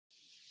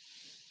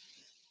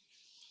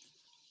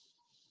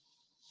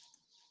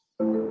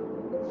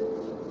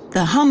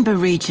The Humber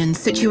region,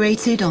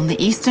 situated on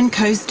the eastern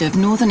coast of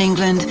northern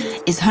England,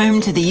 is home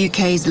to the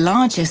UK's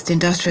largest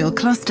industrial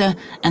cluster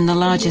and the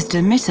largest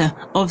emitter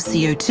of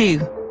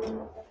CO2.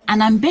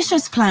 An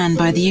ambitious plan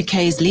by the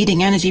UK's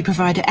leading energy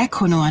provider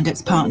Equinor and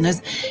its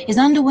partners is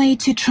underway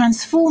to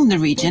transform the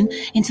region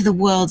into the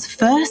world's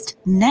first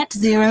net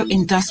zero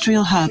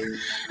industrial hub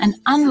and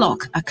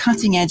unlock a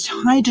cutting-edge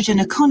hydrogen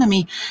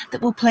economy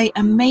that will play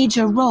a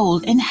major role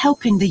in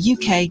helping the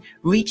UK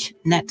reach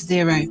net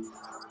zero.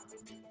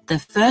 The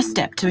first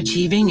step to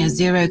achieving a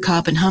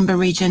zero-carbon Humber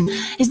region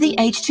is the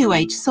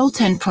H2H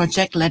Saltend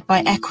project led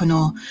by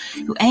Equinor,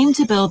 who aim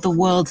to build the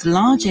world's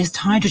largest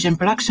hydrogen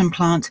production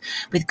plant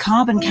with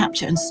carbon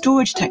capture and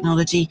storage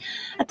technology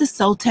at the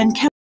Saltend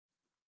chemical.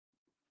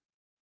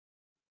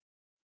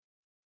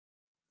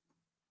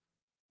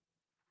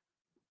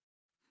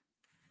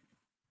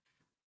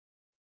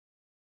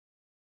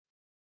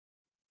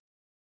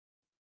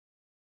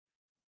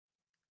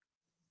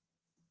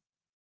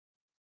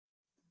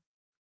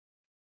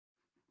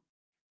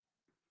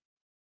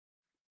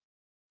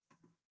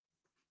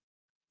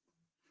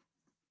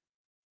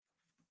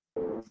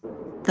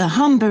 The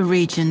Humber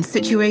region,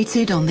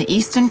 situated on the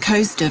eastern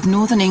coast of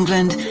northern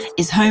England,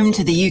 is home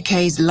to the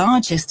UK's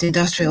largest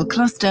industrial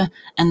cluster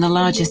and the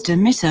largest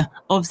emitter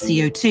of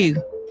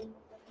CO2.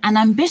 An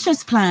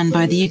ambitious plan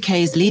by the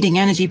UK's leading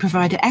energy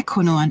provider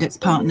Equinor and its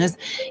partners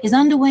is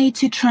underway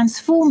to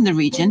transform the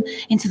region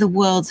into the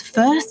world's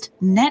first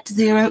net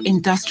zero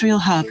industrial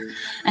hub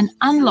and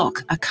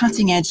unlock a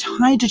cutting-edge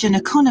hydrogen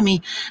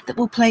economy that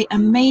will play a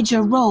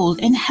major role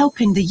in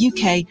helping the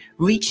UK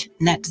reach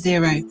net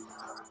zero.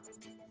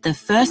 The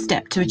first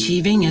step to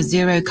achieving a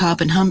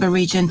zero-carbon Humber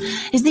region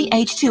is the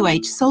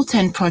H2H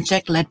Saltend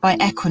project led by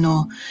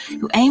Equinor,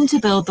 who aim to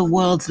build the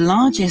world's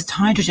largest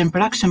hydrogen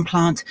production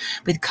plant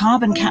with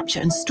carbon capture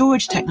and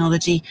storage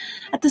technology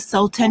at the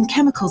Saltend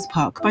Chemicals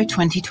Park by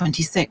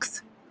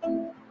 2026.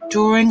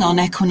 Drawing on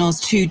Equinor's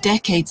 2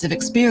 decades of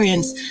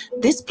experience,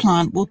 this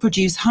plant will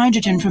produce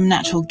hydrogen from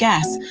natural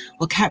gas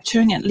while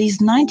capturing at least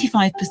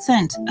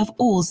 95% of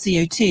all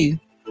CO2.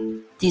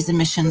 These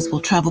emissions will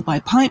travel by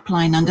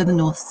pipeline under the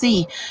North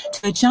Sea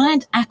to a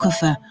giant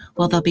aquifer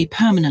where they'll be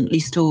permanently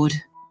stored.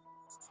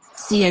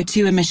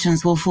 CO2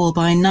 emissions will fall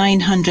by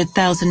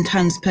 900,000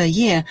 tonnes per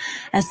year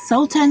as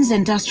Saltend's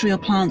industrial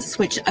plants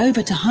switch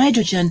over to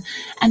hydrogen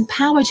and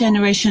power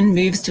generation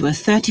moves to a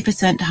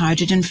 30%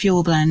 hydrogen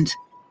fuel blend.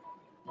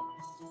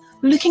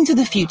 Looking to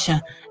the future,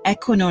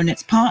 Equinor and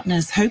its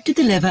partners hope to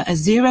deliver a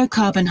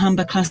zero-carbon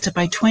Humber cluster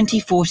by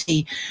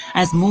 2040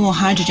 as more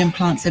hydrogen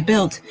plants are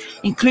built,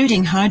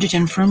 including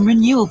hydrogen from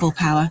renewable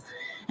power,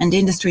 and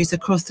industries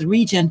across the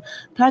region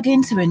plug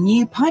into a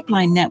new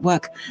pipeline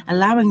network,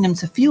 allowing them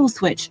to fuel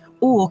switch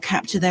or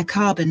capture their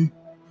carbon.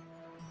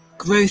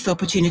 Growth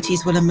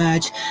opportunities will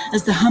emerge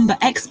as the Humber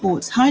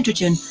exports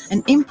hydrogen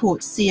and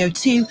imports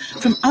CO2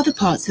 from other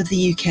parts of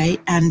the UK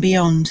and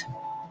beyond.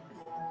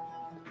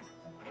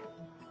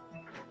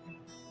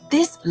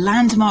 This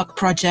landmark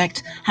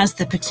project has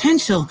the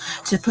potential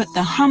to put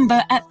the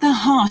Humber at the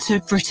heart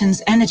of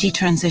Britain's energy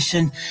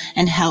transition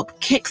and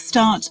help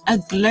kickstart a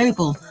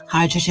global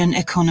hydrogen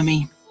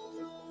economy.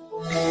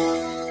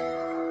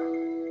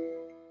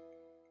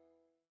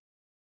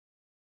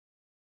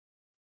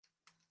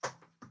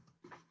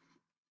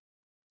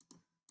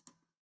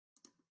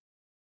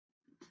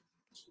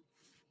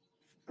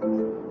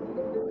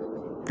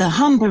 The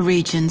Humber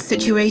region,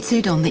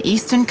 situated on the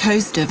eastern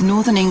coast of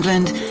northern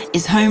England,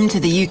 is home to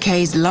the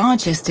UK's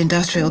largest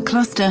industrial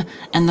cluster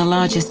and the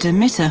largest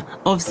emitter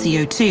of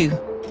CO2.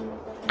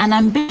 An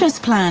ambitious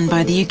plan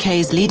by the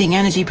UK's leading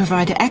energy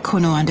provider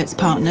Equinor and its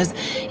partners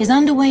is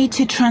underway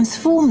to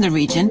transform the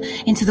region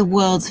into the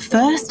world's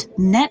first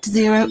net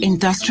zero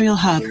industrial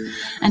hub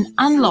and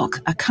unlock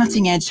a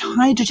cutting-edge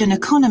hydrogen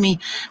economy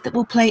that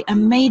will play a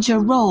major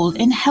role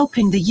in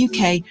helping the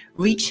UK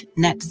reach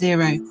net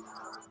zero.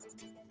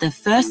 The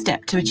first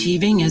step to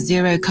achieving a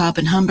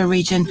zero-carbon Humber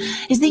region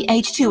is the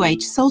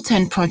H2H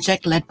Saltend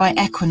project led by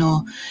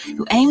Equinor,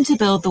 who aim to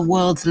build the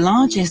world's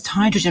largest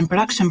hydrogen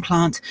production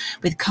plant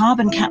with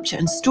carbon capture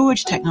and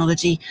storage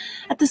technology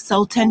at the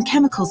Saltend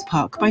Chemicals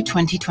Park by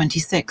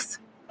 2026.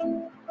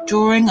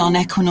 Drawing on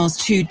Equinor's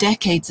 2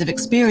 decades of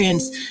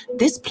experience,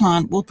 this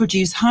plant will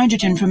produce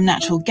hydrogen from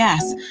natural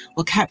gas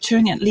while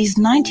capturing at least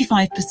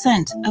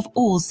 95% of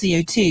all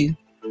CO2.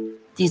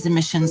 These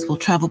emissions will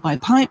travel by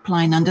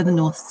pipeline under the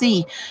North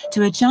Sea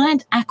to a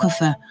giant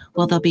aquifer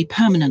where they'll be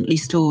permanently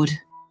stored.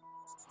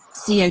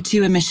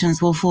 CO2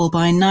 emissions will fall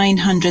by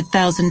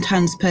 900,000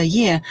 tonnes per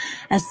year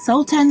as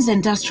Saltend's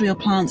industrial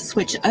plants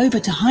switch over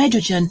to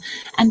hydrogen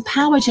and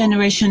power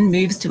generation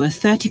moves to a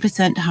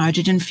 30%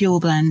 hydrogen fuel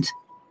blend.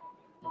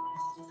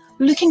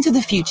 Looking to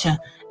the future,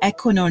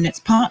 Equinor and its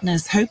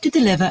partners hope to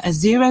deliver a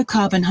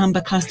zero-carbon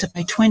Humber cluster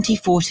by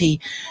 2040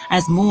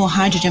 as more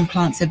hydrogen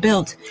plants are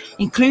built,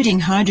 including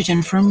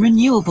hydrogen from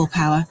renewable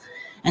power,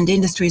 and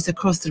industries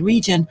across the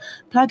region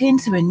plug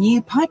into a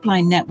new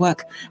pipeline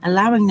network,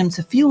 allowing them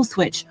to fuel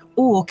switch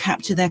or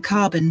capture their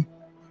carbon.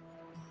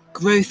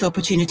 growth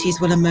opportunities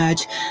will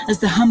emerge as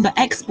the Humber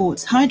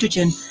exports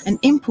hydrogen and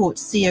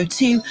imports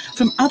CO2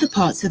 from other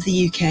parts of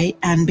the UK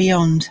and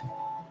beyond.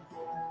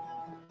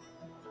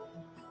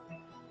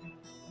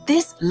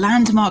 This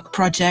landmark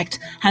project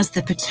has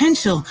the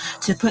potential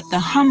to put the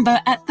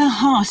Humber at the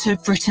heart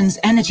of Britain's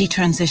energy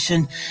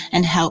transition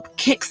and help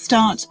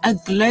kickstart a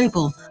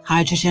global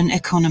hydrogen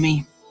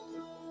economy.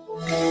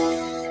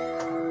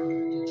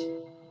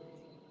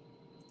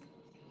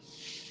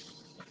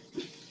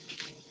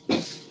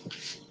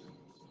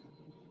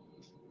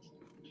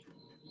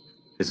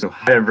 So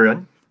hi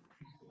everyone,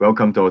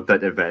 welcome to our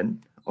third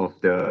event of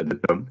the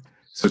term.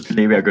 So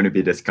today we are going to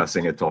be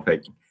discussing a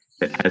topic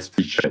that has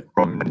featured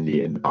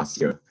prominently in the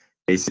past year,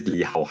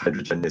 basically how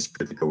hydrogen is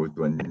critical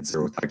to a net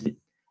zero target.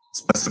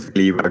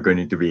 Specifically, we are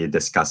going to be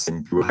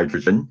discussing blue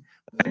hydrogen,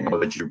 a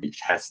technology which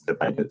has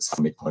divided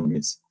some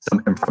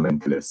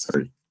environmentalists,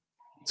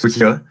 So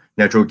here,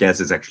 natural gas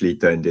is actually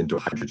turned into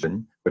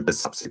hydrogen with the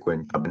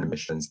subsequent carbon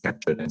emissions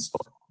captured and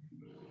stored.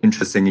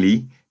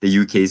 Interestingly, the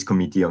UK's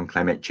Committee on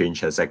Climate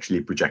Change has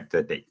actually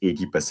projected that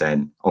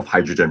 80% of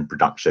hydrogen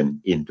production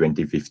in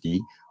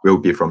 2050 will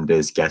be from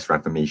this gas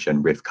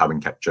reformation with carbon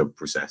capture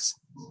process.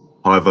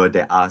 However,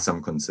 there are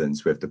some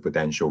concerns with the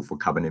potential for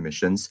carbon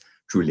emissions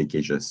through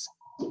leakages.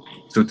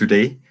 So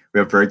today, we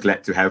are very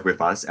glad to have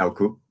with us Al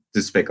Cook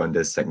to speak on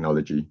this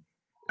technology.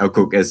 Al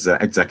Cook is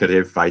the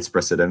Executive Vice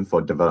President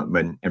for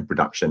Development and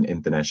Production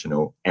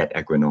International at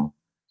Equinor.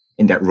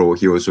 In that role,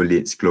 he also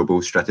leads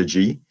global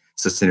strategy,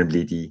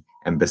 sustainability,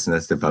 and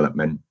business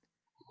development.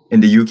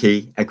 In the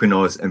UK,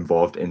 Equinor is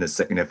involved in a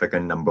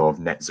significant number of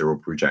net zero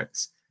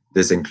projects.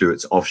 This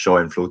includes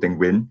offshore and floating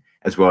wind,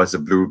 as well as the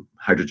blue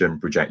hydrogen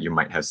project you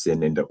might have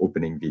seen in the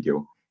opening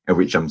video, and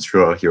which I'm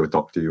sure he'll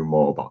talk to you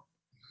more about.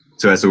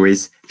 So as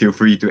always, feel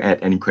free to add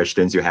any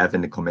questions you have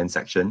in the comment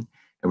section.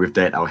 And with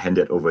that, I'll hand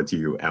it over to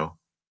you, Al.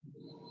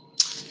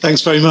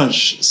 Thanks very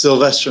much,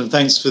 Sylvester, and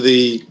thanks for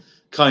the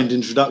kind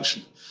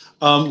introduction.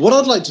 What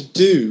I'd like to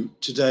do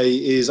today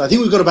is, I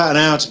think we've got about an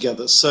hour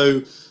together,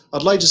 so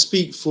I'd like to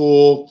speak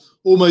for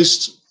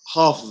almost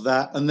half of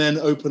that and then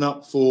open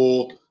up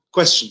for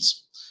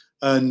questions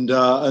and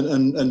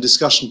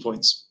discussion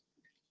points.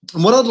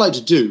 And what I'd like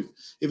to do,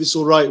 if it's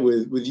all right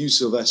with you,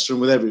 Sylvester,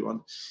 and with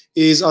everyone,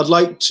 is I'd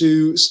like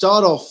to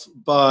start off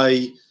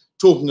by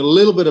talking a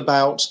little bit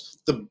about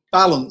the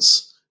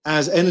balance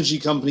as energy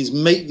companies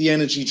make the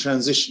energy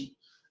transition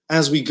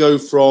as we go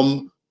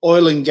from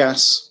oil and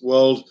gas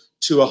world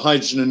to a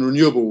hydrogen and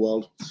renewable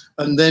world,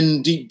 and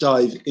then deep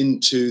dive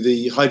into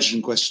the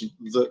hydrogen question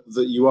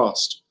that you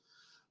asked.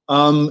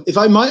 If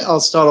I might, I'll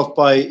start off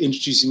by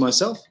introducing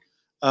myself.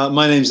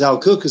 My name's Al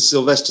Cook. As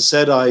Sylvester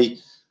said,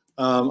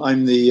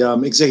 I'm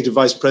the Executive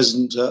Vice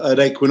President at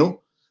Equinor,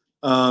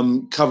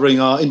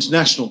 covering our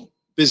international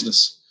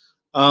business.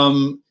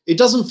 It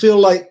doesn't feel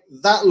like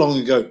that long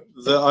ago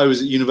that I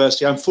was at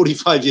university. I'm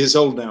 45 years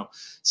old now,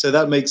 so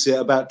that makes it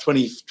about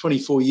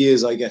 24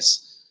 years, I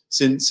guess,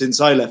 since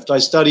I left. I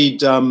studied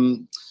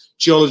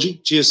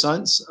geology,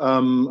 geoscience,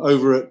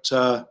 over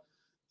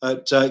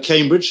at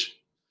Cambridge,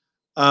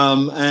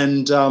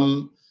 and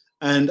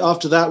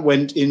after that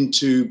went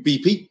into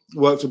BP,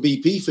 worked for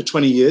BP for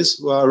 20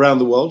 years around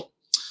the world,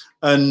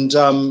 and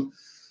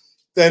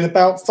then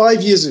about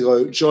 5 years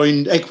ago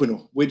joined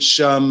Equinor, which,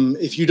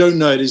 if you don't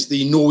know it, is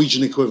the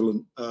Norwegian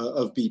equivalent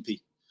of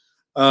BP,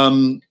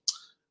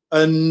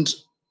 and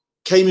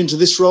came into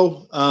this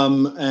role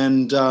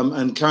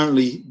and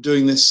currently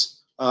doing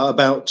this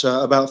about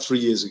 3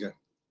 years ago.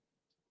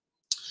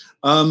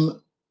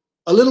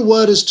 A little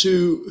word as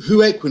to who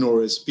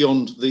Equinor is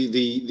beyond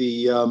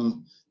the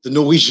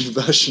Norwegian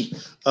version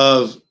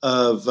of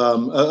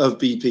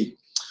BP.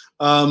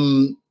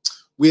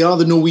 We are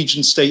the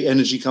Norwegian state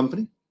energy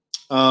company.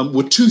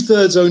 We're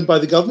 2/3 owned by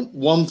the government,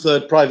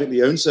 1/3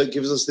 privately owned, so it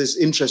gives us this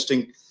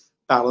interesting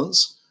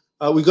balance.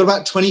 We've got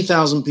about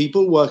 20,000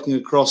 people working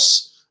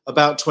across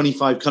about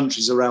 25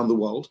 countries around the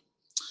world.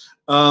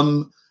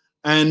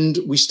 And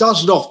we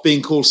started off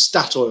being called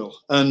Statoil,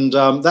 and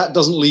that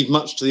doesn't leave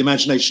much to the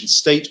imagination,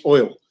 state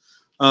oil.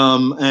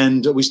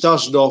 And we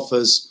started off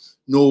as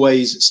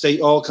Norway's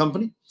state oil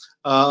company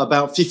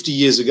about 50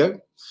 years ago.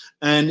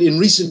 And in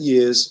recent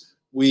years,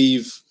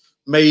 we've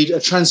made a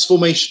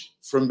transformation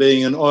from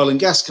being an oil and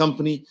gas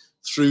company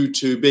through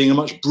to being a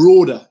much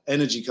broader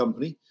energy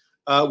company.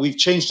 We've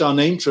changed our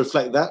name to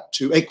reflect that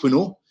to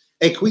Equinor.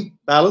 Equi,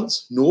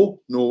 balance,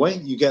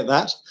 Norway, you get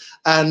that.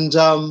 And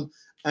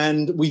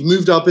we've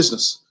moved our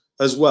business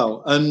as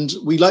well. And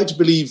we like to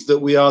believe that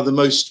we are the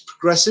most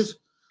progressive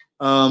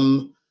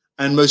and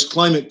most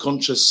climate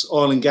conscious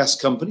oil and gas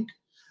company.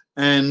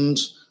 And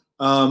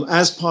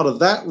as part of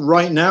that,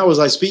 right now, as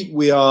I speak,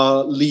 we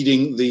are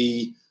leading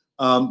the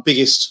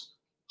biggest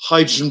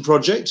hydrogen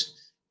project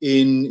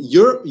in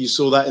Europe. You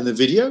saw that in the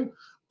video.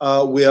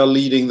 We are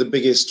leading the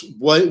biggest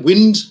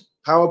wind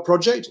power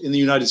project in the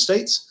United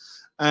States.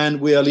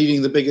 And we are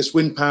leading the biggest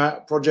wind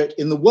power project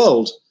in the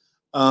world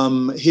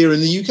here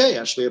in the UK,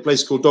 actually, a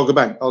place called Dogger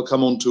Bank. I'll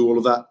come on to all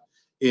of that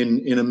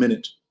in a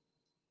minute.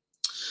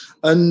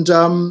 And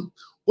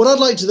What I'd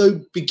like to,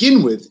 though,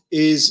 begin with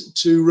is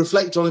to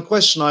reflect on a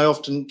question I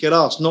often get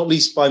asked, not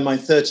least by my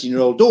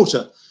 13-year-old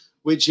daughter,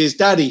 which is,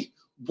 Daddy,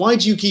 why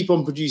do you keep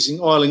on producing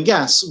oil and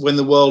gas when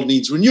the world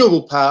needs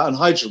renewable power and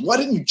hydrogen? Why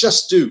don't you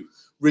just do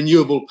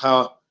renewable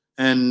power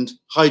and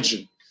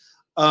hydrogen?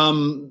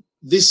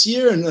 This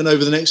year and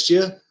over the next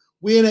year,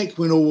 we in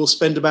Equinor will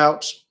spend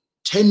about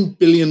 £10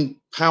 billion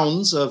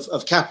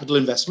of capital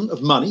investment,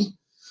 of money.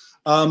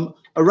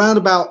 Around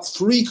about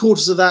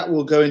 3/4 of that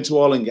will go into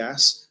oil and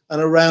gas,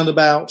 and around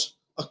about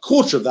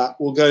 1/4 of that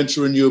will go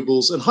into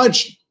renewables and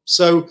hydrogen.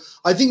 So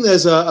I think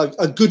there's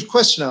a good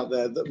question out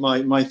there that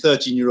my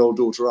 13-year-old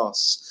daughter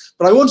asks.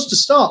 But I wanted to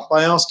start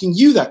by asking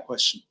you that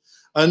question.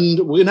 And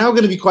we're now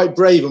going to be quite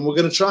brave, and we're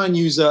going to try and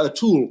use a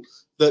tool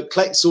that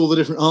collects all the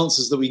different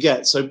answers that we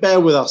get. So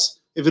bear with us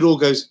if it all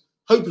goes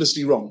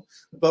hopelessly wrong.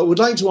 But we'd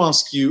like to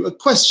ask you a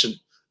question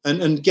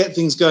and get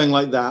things going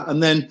like that.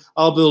 And then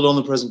I'll build on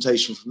the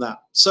presentation from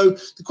that. So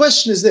the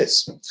question is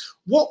this: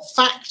 what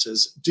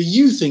factors do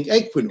you think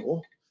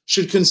Equinor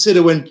should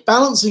consider when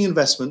balancing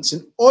investments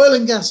in oil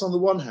and gas on the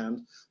one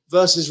hand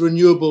versus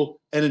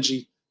renewable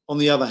energy on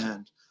the other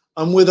hand?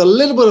 And with a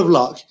little bit of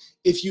luck,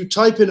 if you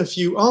type in a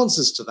few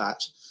answers to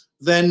that,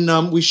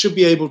 then we should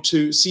be able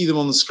to see them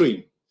on the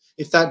screen.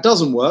 If that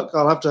doesn't work,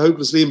 I'll have to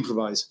hopelessly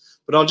improvise.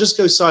 But I'll just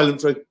go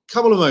silent for a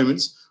couple of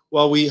moments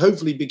while we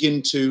hopefully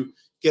begin to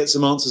get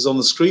some answers on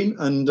the screen,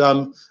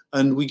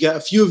 and we get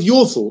a few of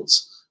your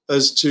thoughts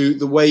as to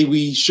the way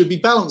we should be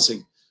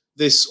balancing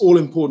this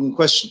all-important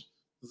question.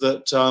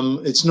 That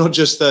it's not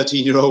just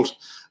 13-year-old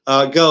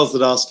girls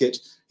that ask it.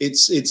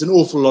 It's an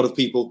awful lot of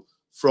people,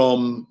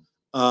 from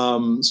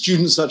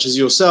students such as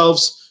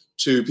yourselves,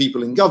 to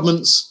people in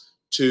governments,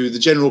 to the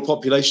general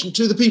population,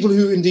 to the people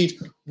who indeed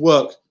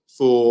work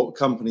for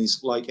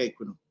companies like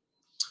Equinor.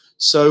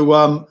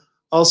 So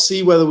I'll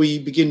see whether we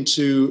begin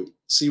to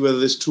see whether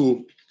this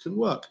tool can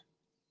work.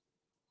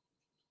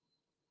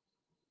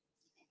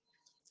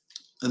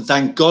 And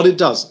thank God it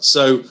does.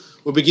 So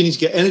we're beginning to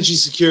get energy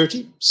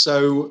security.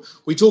 So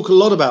we talk a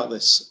lot about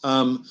this.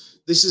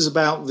 This is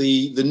about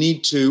the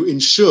need to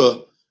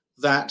ensure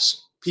that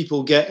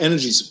people get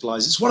energy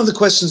supplies. It's one of the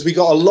questions we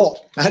got a lot,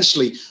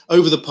 actually,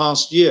 over the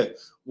past year.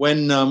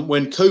 When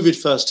COVID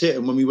first hit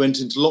and when we went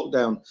into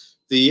lockdown,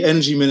 the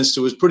energy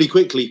minister was pretty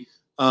quickly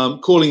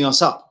calling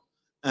us up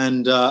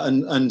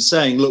and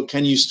saying, look,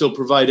 can you still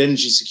provide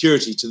energy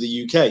security to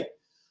the UK?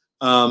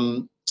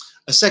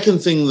 A second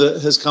thing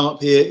that has come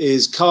up here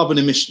is carbon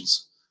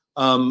emissions.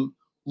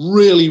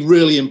 Really,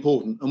 really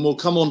important. And we'll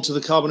come on to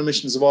the carbon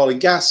emissions of oil and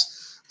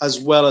gas, as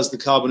well as the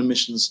carbon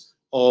emissions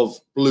of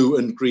blue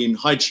and green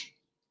hydrogen.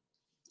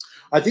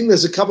 I think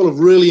there's a couple of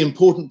really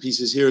important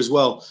pieces here as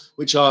well,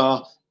 which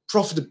are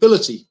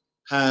profitability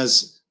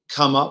has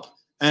come up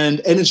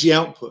and energy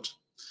output.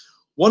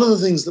 One of the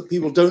things that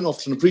people don't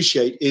often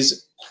appreciate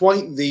is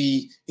quite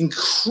the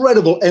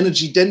incredible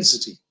energy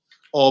density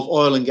of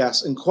oil and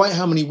gas, and quite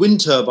how many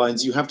wind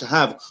turbines you have to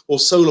have, or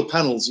solar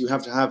panels you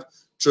have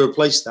to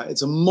replace that.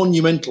 It's a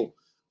monumental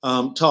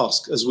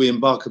task as we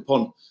embark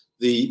upon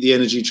the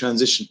energy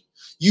transition.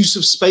 Use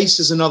of space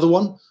is another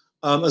one.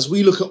 As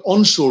we look at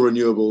onshore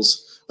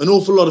renewables, an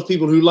awful lot of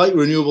people who like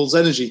renewables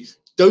energy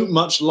don't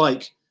much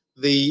like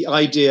the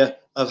idea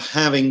of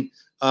having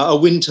a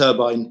wind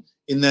turbine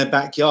in their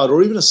backyard,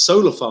 or even a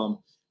solar farm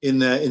in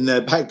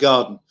their back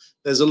garden.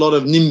 There's a lot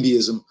of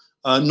NIMBYism,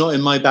 not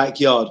in my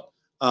backyard,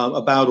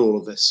 about all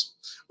of this.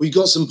 We've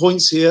got some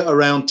points here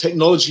around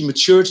technology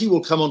maturity.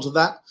 We'll come on to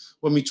that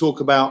when we talk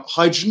about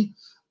hydrogen.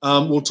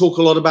 We'll talk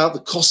a lot about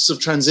the costs of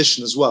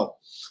transition as well.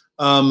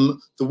 The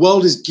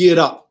world is geared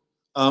up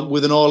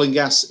with an oil and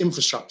gas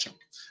infrastructure.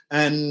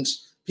 And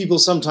people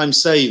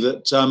sometimes say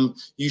that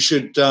you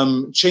should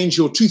change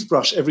your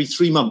toothbrush every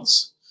 3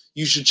 months.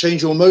 You should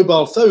change your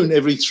mobile phone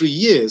every 3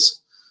 years,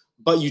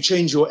 but you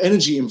change your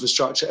energy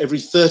infrastructure every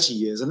 30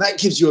 years. And that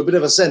gives you a bit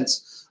of a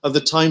sense of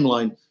the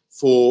timeline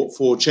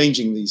for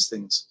changing these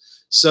things.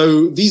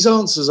 So these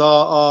answers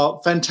are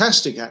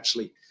fantastic,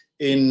 actually,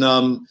 in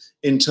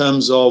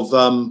terms of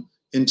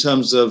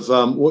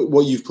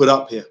what you've put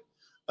up here.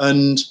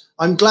 And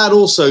I'm glad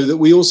also that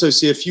we also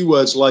see a few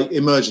words like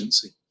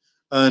emergency.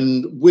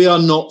 And we are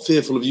not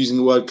fearful of using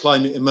the word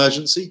climate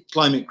emergency,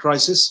 climate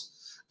crisis.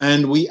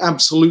 And we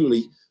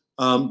absolutely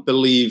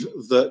believe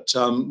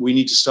that we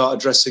need to start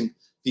addressing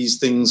these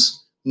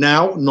things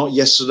now, not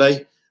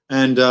yesterday,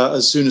 and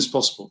as soon as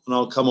possible. And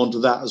I'll come on to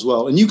that as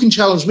well. And you can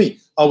challenge me.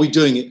 Are we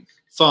doing it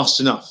fast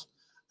enough?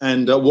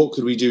 And what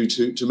could we do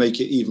to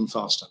make it even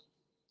faster?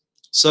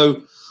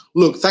 So,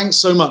 look, thanks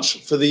so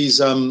much for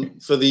these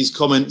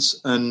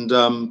comments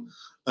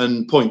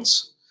and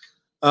points.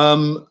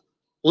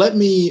 Let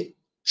me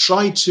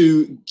try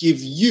to give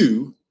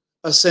you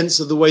a sense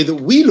of the way that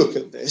we look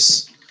at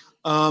this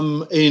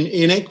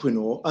in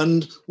Equinor.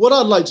 And what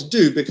I'd like to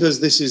do, because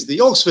this is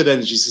the Oxford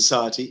Energy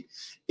Society,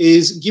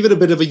 is give it a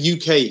bit of a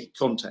UK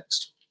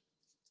context.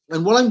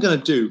 And what I'm going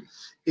to do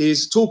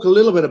is talk a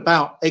little bit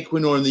about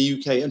Equinor in the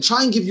UK and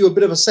try and give you a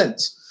bit of a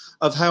sense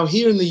of how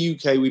here in the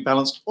UK we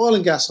balance oil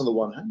and gas on the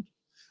one hand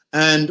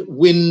and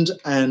wind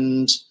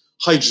and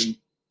hydrogen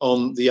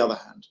on the other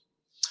hand.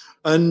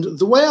 And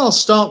the way I'll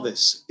start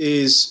this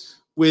is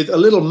with a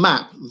little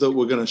map that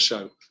we're going to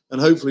show, and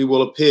hopefully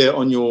will appear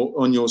on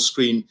your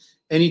screen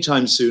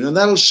anytime soon. And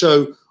that'll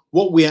show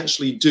what we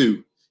actually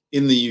do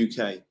in the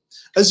UK.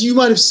 As you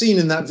might have seen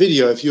in that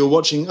video, if you were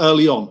watching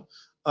early on,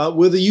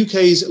 we're the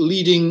UK's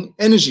leading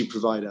energy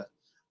provider.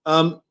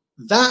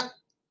 That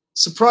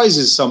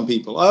surprises some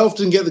people. I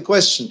often get the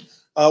question,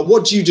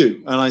 what do you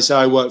do? And I say,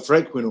 I work for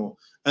Equinor.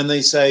 And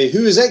they say,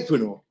 who is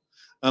Equinor?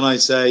 And I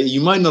say,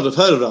 you might not have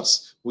heard of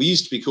us. We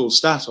used to be called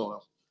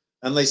Statoil.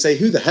 And they say,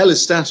 who the hell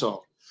is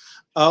Statoil?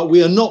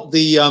 We are not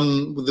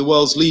the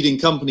world's leading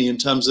company in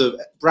terms of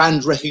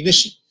brand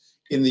recognition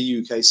in the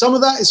UK. Some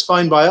of that is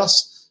fine by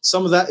us.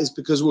 Some of that is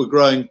because we're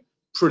growing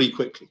pretty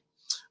quickly.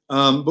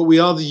 But we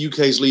are the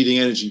UK's leading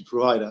energy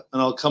provider,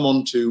 and I'll come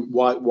on to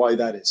why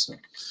that is.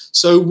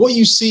 So what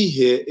you see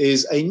here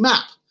is a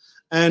map,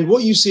 and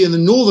what you see in the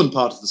northern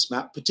part of this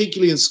map,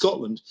 particularly in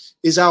Scotland,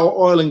 is our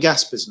oil and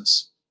gas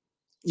business.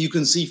 You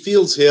can see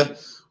fields here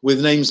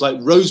with names like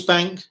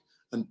Rosebank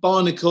and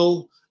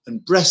Barnacle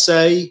and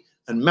Bressay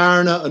and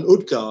Mariner and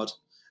Utgard,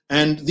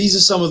 and these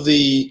are some of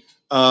the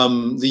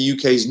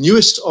UK's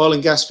newest oil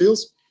and gas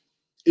fields.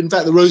 In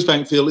fact, the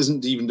Rosebank field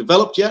isn't even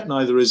developed yet,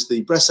 neither is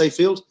the Bressay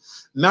field.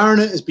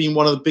 Mariner has been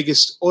one of the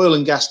biggest oil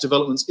and gas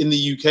developments in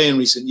the UK in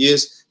recent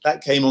years.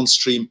 That came on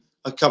stream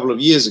a couple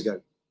of years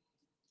ago.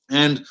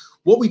 And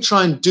what we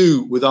try and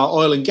do with our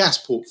oil and gas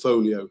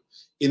portfolio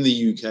in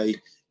the UK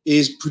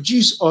is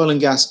produce oil and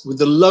gas with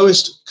the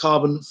lowest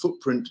carbon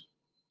footprint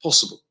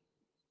possible.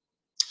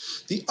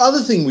 The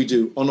other thing we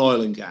do on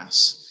oil and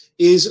gas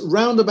is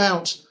round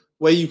about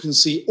where you can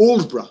see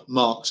Aldbrough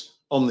marked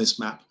on this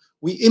map,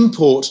 we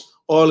import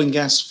oil and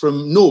gas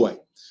from Norway.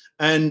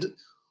 And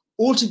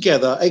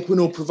altogether,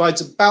 Equinor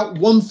provides about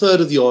 1/3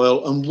 of the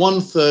oil and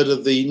 1/3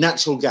 of the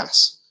natural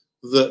gas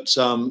that,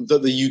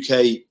 that the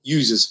UK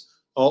uses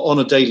on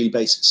a daily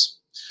basis.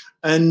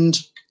 And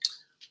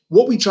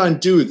what we try and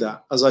do with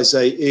that, as I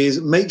say,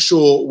 is make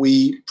sure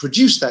we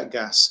produce that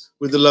gas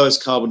with the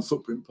lowest carbon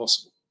footprint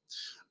possible.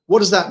 What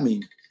does that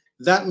mean?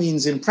 That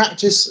means in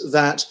practice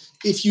that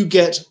if you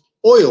get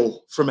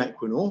oil from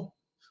Equinor,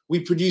 we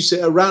produce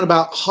it around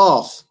about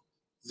half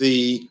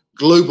the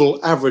global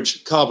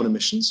average carbon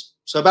emissions.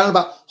 So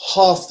about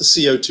half the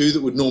CO2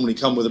 that would normally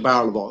come with a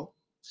barrel of oil.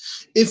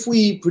 If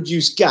we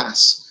produce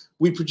gas,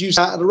 we produce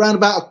that at around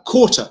about a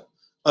quarter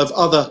of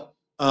other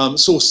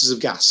sources of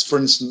gas, for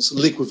instance,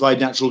 liquefied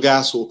natural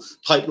gas or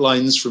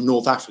pipelines from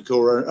North Africa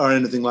or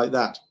anything like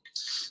that.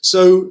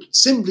 So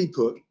simply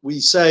put, we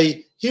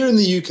say here in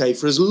the UK,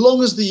 for as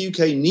long as the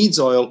UK needs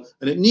oil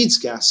and it needs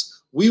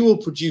gas, we will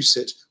produce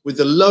it with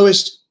the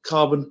lowest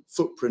carbon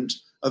footprint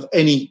of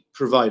any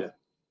provider.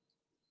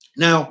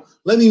 Now,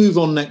 let me move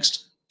on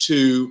next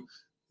to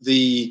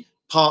the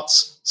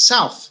parts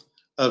south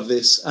of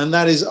this, and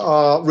that is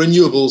our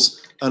renewables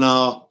and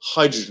our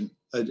hydrogen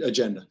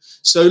agenda.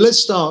 So let's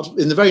start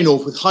in the very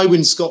north with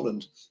Hywind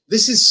Scotland.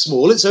 This is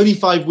small, it's only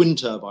 5 wind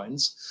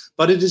turbines,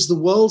 but it is the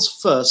world's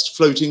first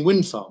floating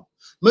wind farm.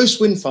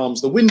 Most wind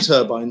farms, the wind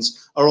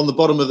turbines are on the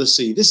bottom of the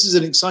sea. This is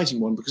an exciting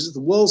one because it's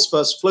the world's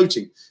first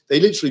floating. They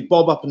literally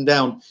bob up and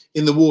down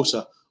in the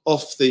water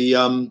off the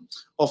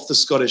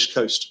Scottish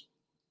coast.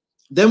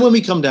 Then when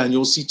we come down,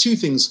 you'll see 2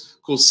 things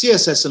called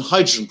CSS and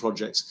hydrogen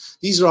projects.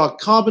 These are our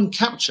carbon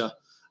capture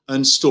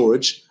and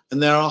storage,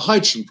 and there are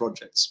hydrogen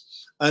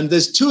projects. And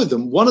there's 2 of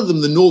them. One of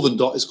them, the northern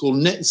dot, is called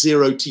Net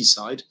Zero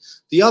Teesside.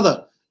 The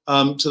other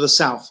to the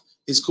south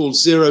is called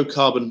Zero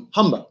Carbon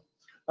Humber.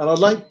 And I'd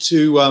like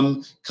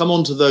to come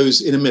on to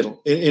those in a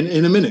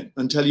minute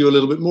and tell you a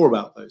little bit more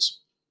about those.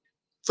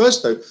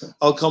 First, though,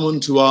 I'll come on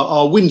to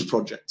our wind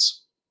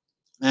projects.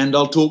 And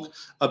I'll talk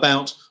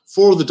about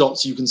 4 of the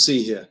dots you can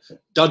see here.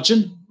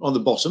 Dudgeon on the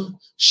bottom,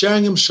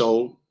 Sheringham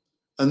Shoal,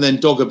 and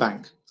then Dogger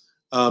Bank,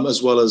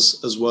 as well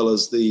as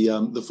the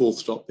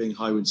 4th dot being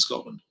Hywind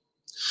Scotland.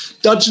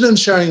 Dudgeon and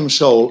Sheringham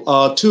Shoal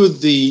are 2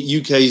 of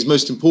the UK's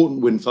most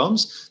important wind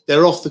farms.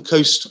 They're off the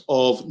coast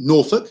of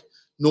Norfolk,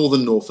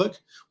 northern Norfolk.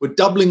 We're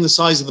doubling the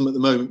size of them at the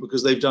moment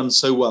because they've done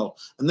so well,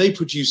 and they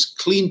produce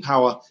clean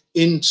power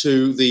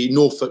into the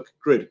Norfolk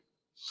grid.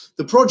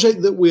 The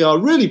project that we are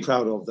really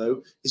proud of,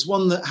 though, is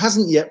one that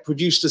hasn't yet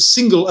produced a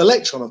single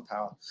electron of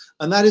power,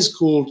 and that is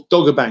called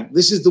Dogger Bank.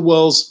 This is the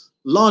world's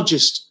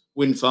largest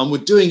wind farm. We're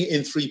doing it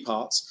in 3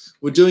 parts.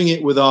 We're doing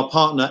it with our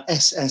partner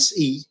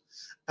SSE,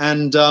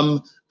 and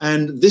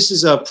this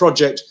is a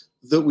project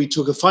that we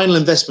took a final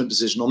investment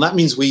decision on. That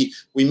means we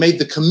made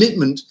the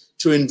commitment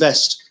to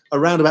invest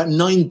around about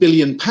 £9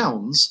 billion,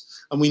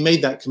 and we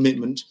made that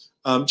commitment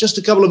just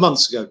a couple of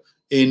months ago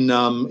in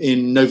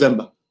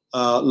November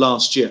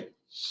last year.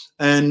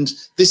 And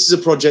this is a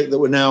project that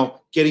we're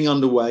now getting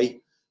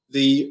underway.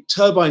 The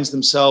turbines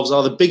themselves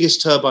are the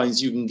biggest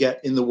turbines you can get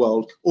in the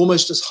world,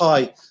 almost as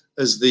high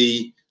as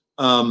the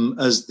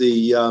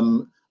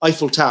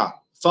Eiffel Tower,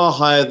 far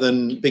higher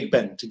than Big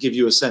Ben, to give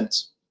you a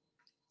sense.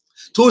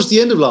 Towards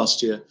the end of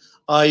last year,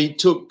 I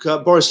took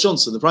Boris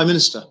Johnson, the Prime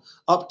Minister,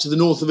 up to the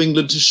north of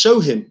England to show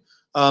him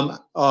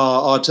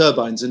our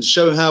turbines and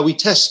show how we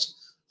test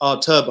our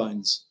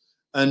turbines.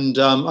 And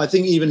I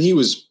think even he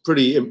was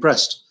pretty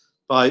impressed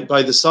by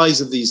the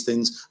size of these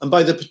things and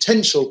by the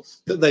potential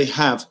that they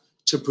have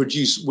to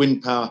produce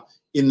wind power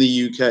in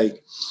the UK.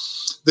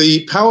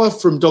 The power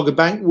from Dogger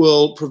Bank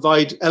will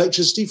provide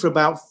electricity for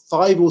about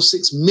 5 or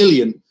 6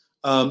 million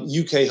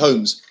UK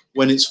homes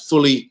when it's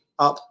fully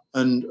up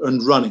and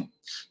running.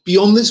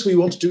 Beyond this, we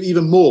want to do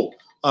even more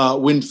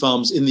wind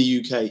farms in the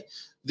UK.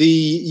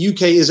 The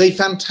UK is a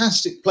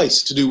fantastic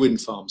place to do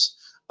wind farms.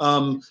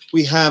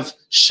 We have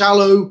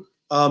shallow,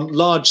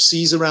 large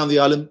seas around the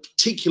island,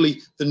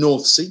 particularly the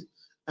North Sea,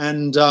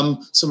 and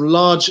some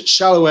large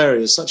shallow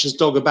areas such as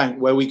Dogger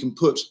Bank where we can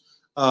put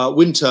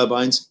wind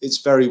turbines. It's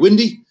very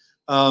windy.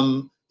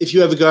 If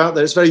you ever go out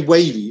there, it's very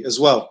wavy as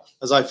well,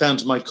 as I found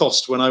to my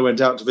cost when I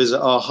went out to visit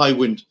our High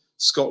Wind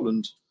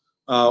Scotland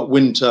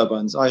wind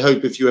turbines. I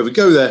hope if you ever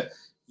go there,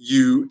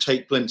 you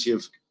take plenty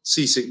of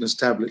seasickness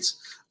tablets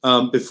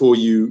before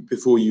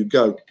you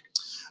go.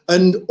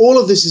 And all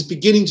of this is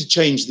beginning to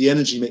change the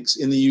energy mix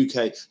in the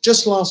UK.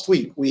 Just last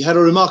week, we had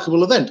a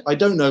remarkable event. I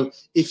don't know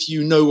if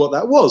you know what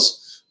that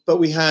was, but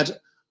we had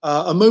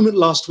a moment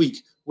last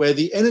week where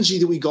the energy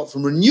that we got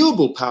from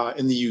renewable power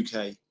in the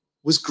UK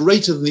was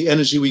greater than the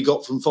energy we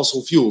got from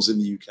fossil fuels in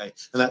the UK,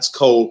 and that's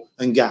coal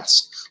and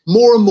gas.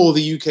 More and more,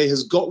 the UK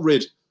has got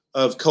rid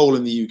of coal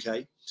in the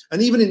UK.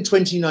 And even in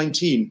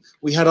 2019,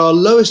 we had our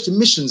lowest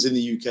emissions in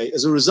the UK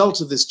as a result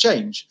of this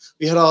change.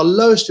 We had our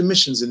lowest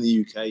emissions in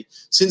the UK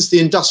since the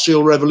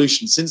Industrial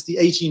Revolution, since the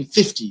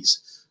 1850s.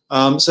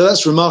 So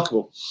that's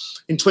remarkable.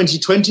 In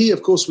 2020,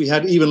 of course, we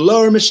had even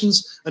lower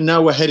emissions, and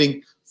now we're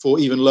heading for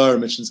even lower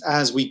emissions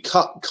as we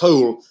cut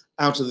coal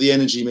out of the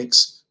energy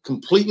mix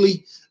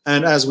completely,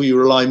 and as we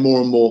rely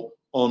more and more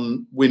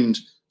on wind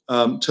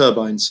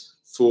turbines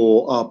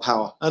for our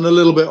power, and a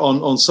little bit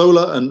on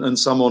solar and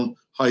some on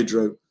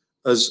hydro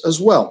as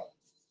well.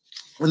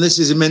 And this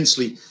is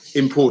immensely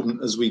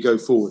important as we go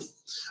forward.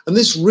 And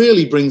this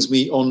really brings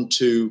me on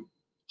to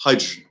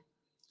hydrogen.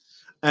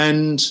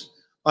 And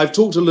I've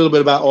talked a little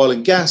bit about oil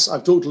and gas,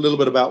 I've talked a little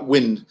bit about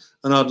wind,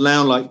 and I'd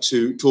now like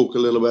to talk a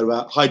little bit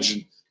about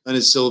hydrogen. And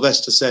as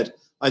Sylvester said,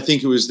 I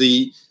think it was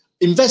the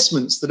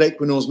investments that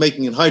Equinor is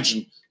making in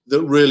hydrogen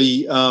that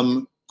really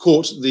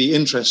caught the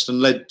interest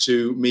and led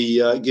to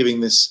me giving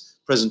this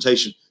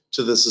presentation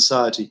to the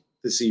society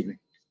this evening.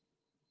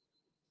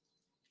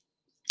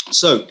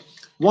 So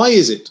why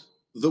is it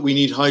that we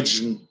need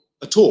hydrogen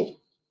at all?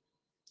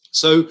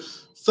 So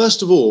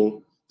first of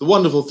all, the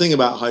wonderful thing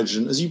about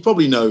hydrogen, as you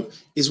probably know,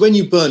 is when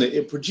you burn it,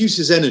 it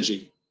produces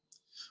energy,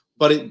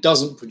 but it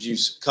doesn't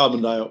produce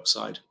carbon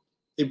dioxide.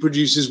 It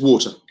produces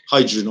water,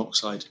 hydrogen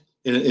oxide,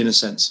 in a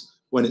sense,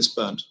 when it's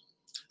burned.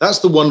 That's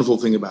the wonderful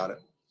thing about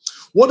it.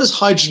 What does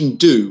hydrogen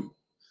do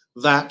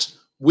that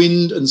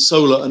wind and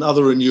solar and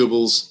other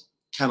renewables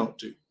cannot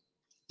do?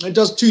 It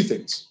does two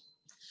things.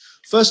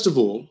 First of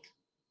all,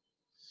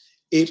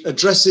 it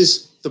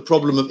addresses the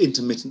problem of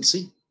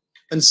intermittency.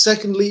 And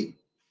secondly,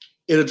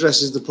 it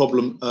addresses the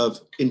problem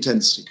of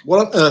intensity.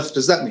 What on earth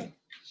does that mean?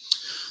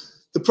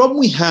 The problem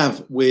we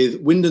have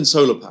with wind and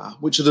solar power,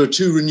 which are the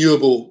two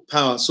renewable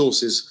power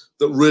sources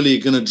that really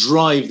are going to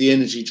drive the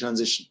energy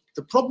transition,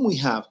 the problem we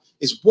have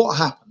is what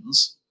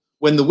happens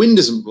when the wind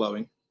isn't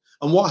blowing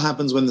and what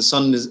happens when the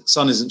sun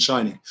isn't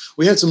shining.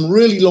 We had some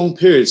really long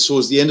periods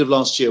towards the end of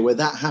last year where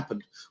that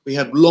happened. We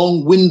had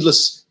long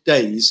windless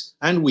days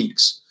and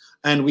weeks,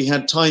 and we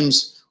had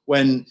times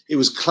when it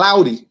was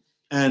cloudy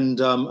and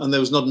there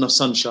was not enough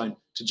sunshine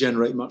to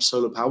generate much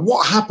solar power.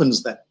 What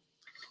happens then?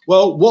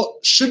 Well,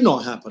 what should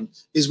not happen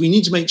is we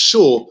need to make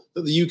sure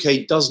that the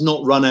UK does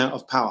not run out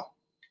of power.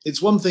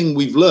 It's one thing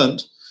we've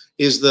learned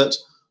is that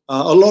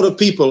a lot of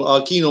people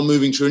are keen on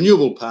moving to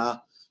renewable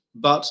power,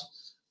 but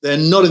they're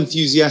not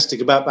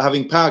enthusiastic about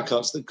having power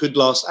cuts that could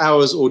last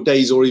hours or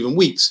days or even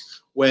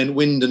weeks when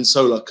wind and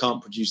solar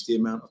can't produce the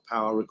amount of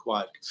power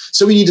required.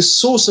 So we need a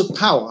source of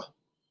power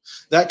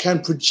that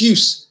can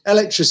produce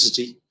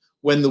electricity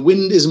when the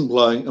wind isn't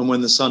blowing and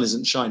when the sun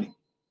isn't shining.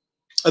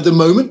 At the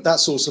moment, that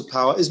source of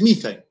power is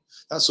methane.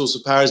 That source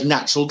of power is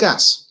natural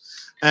gas.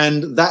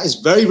 And that is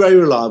very, very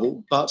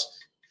reliable. But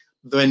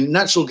when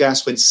natural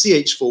gas, when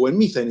CH4, when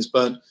methane is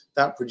burnt,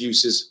 that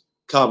produces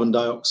carbon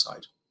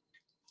dioxide.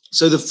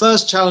 So the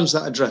first challenge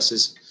that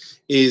addresses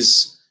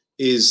is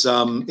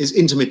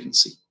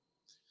intermittency.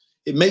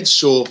 It makes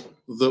sure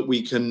that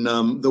we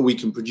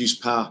can produce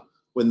power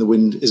when the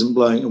wind isn't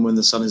blowing and when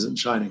the sun isn't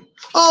shining.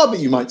 Ah, but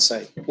you might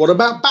say, what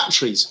about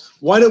batteries?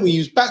 Why don't we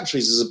use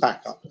batteries as a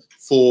backup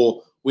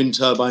for wind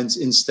turbines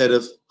instead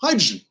of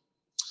hydrogen?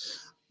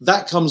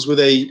 That comes with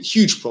a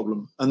huge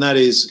problem, and that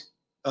is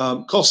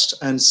cost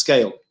and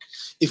scale.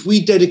 If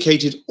we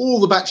dedicated all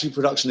the battery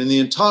production in the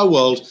entire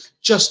world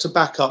just to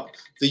back up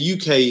the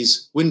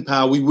UK's wind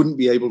power, we wouldn't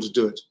be able to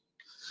do it.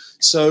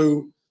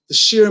 So the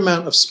sheer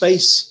amount of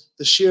space,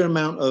 the sheer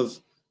amount of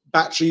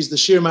batteries, the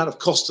sheer amount of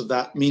cost of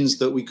that means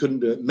that we couldn't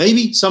do it.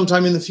 Maybe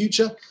sometime in the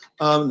future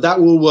that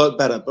will work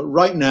better, but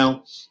right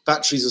now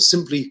batteries are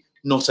simply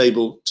not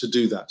able to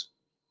do that.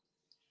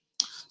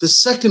 The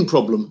second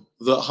problem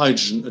that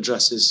hydrogen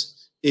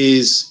addresses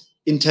is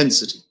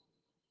intensity.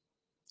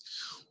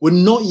 we're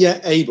not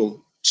yet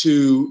able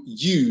to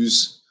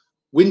use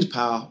wind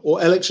power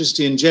or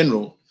electricity in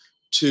general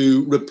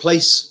to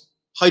replace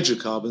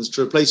hydrocarbons,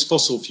 to replace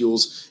fossil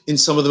fuels in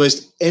some of the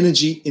most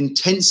energy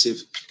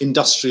intensive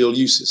industrial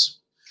uses.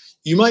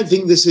 You might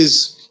think this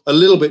is a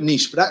little bit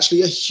niche, but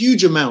actually a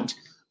huge amount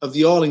of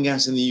the oil and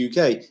gas in the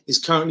UK is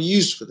currently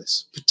used for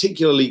this,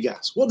 particularly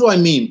gas. What do I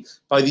mean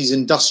by these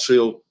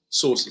industrial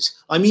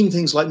sources? I mean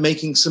things like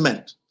making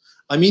cement.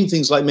 I mean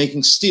things like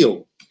making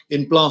steel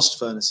in blast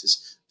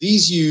furnaces.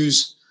 These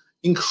use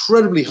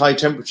incredibly high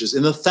temperatures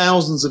in the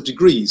thousands of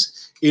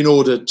degrees in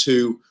order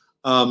to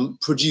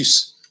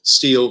produce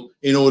steel,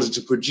 in order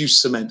to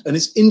produce cement. And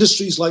it's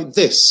industries like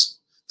this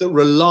that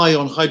rely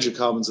on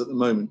hydrocarbons at the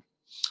moment.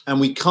 And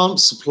we can't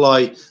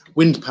supply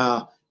wind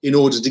power in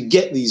order to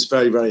get these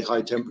very, very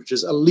high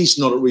temperatures, at least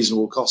not at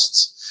reasonable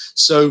costs.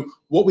 So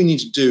what we need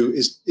to do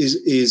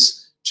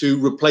is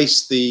to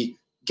replace the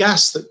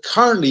gas that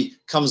currently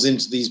comes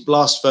into these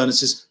blast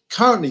furnaces,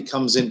 currently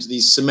comes into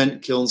these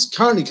cement kilns,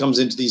 currently comes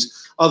into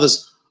these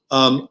others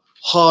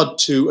hard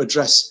to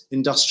address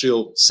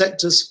industrial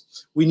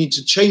sectors. We need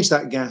to change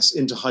that gas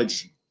into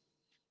hydrogen.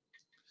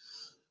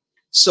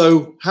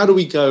 So how do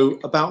we go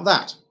about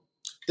that?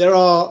 There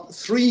are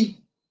three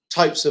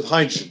types of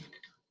hydrogen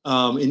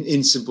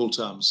in simple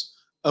terms,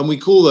 and we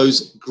call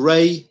those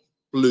grey,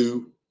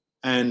 blue,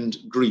 and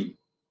green.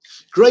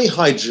 Grey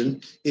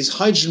hydrogen is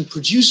hydrogen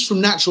produced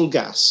from natural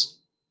gas,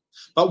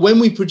 but when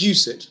we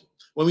produce it,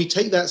 when we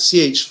take that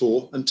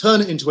CH4 and turn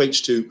it into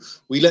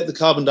H2, we let the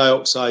carbon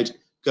dioxide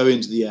go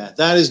into the air.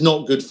 That is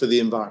not good for the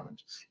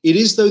environment. It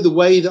is, though, the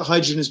way that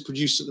hydrogen is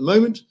produced at the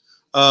moment.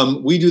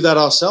 We do that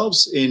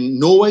ourselves in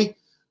Norway.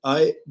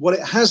 What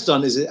it has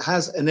done is it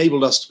has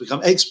enabled us to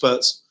become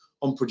experts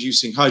on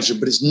producing hydrogen,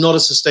 but it's not a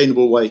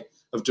sustainable way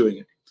of doing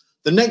it.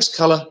 The next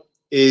color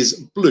is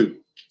blue.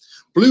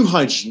 Blue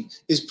hydrogen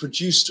is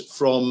produced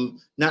from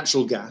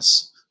natural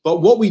gas,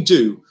 but what we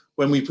do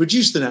when we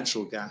produce the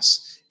natural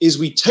gas is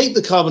we take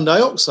the carbon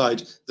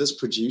dioxide that's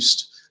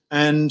produced,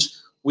 and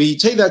we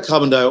take that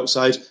carbon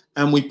dioxide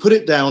and we put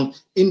it down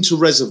into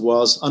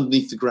reservoirs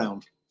underneath the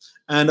ground.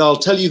 And I'll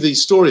tell you the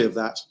story of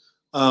that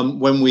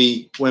when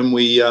we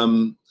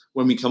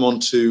come on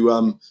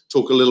to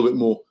talk a little bit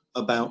more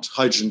about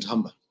hydrogen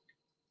Humber.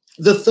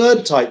 The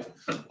third type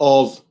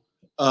of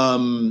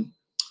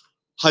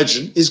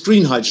hydrogen is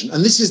green hydrogen,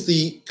 and this is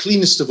the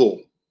cleanest of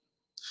all.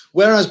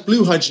 Whereas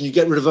blue hydrogen, you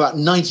get rid of about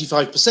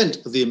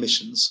 95% of the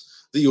emissions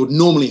that you would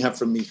normally have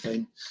from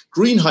methane.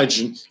 Green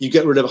hydrogen, you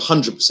get rid of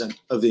 100%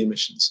 of the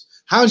emissions.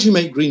 How do you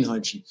make green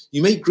hydrogen?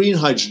 You make green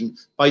hydrogen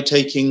by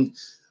taking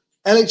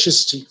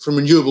electricity from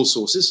renewable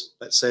sources,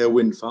 let's say a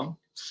wind farm,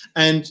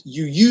 and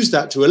you use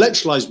that to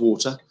electrolyze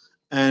water,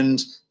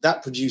 and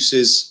that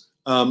produces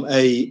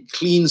a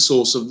clean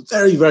source of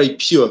very, very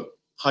pure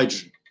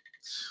hydrogen.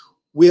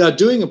 We are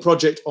doing a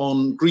project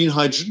on green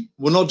hydrogen.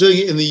 We're not doing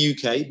it in the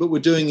UK, but we're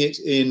doing it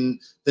in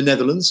the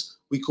Netherlands.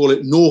 We call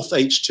it North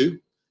H2,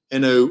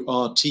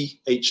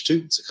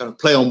 N-O-R-T-H2. It's a kind of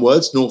play on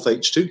words, North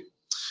H2.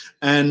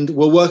 And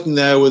we're working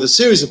there with a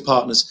series of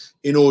partners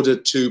in order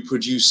to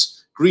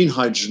produce green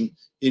hydrogen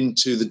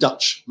into the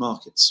Dutch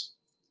markets.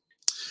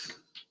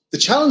 The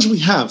challenge we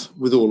have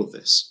with all of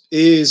this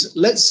is,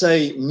 let's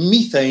say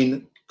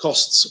methane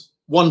costs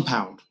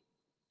 £1.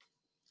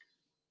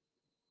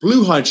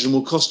 Blue hydrogen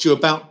will cost you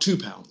about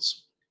 £2.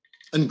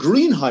 And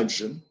green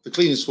hydrogen, the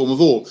cleanest form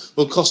of all,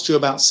 will cost you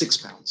about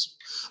 £6.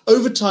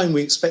 Over time,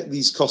 we expect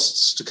these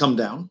costs to come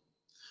down.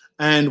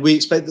 And we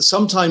expect that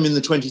sometime in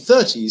the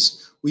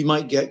 2030s, we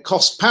might get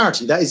cost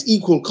parity. That is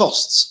equal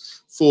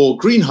costs for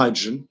green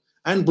hydrogen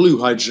and blue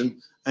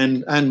hydrogen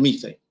and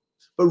methane.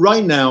 But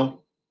right now,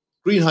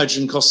 green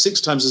hydrogen costs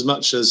 6 times as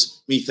much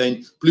as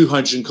methane. Blue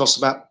hydrogen costs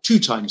about 2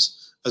 times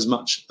as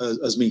much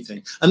as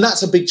methane. And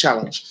that's a big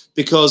challenge,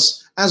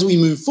 because as we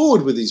move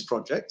forward with these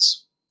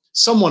projects,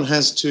 someone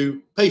has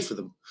to pay for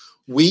them.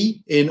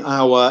 We, in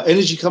our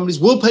energy companies,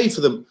 will pay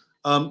for them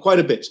quite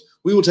a bit.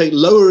 We will take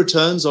lower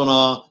returns on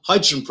our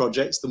hydrogen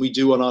projects than we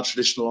do on our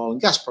traditional oil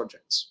and gas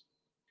projects.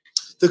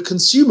 The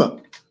consumer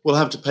will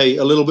have to pay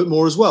a little bit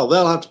more as well.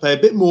 They'll have to pay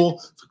a bit more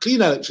for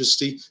clean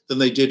electricity than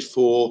they did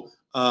for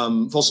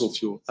fossil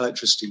fuel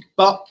electricity.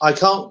 But I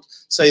can't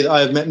say that I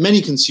have met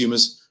many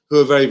consumers who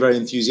are very, very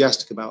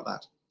enthusiastic about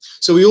that.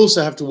 So we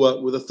also have to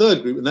work with a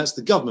third group, and that's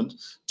the government,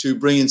 to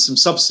bring in some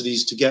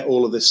subsidies to get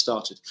all of this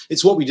started.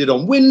 It's what we did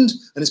on wind,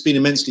 and it's been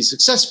immensely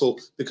successful,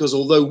 because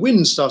although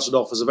wind started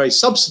off as a very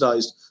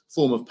subsidized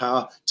form of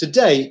power,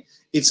 today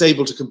it's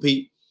able to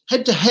compete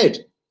head to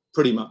head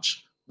pretty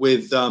much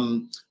with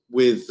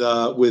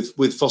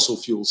fossil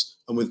fuels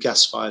and with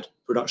gas-fired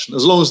production,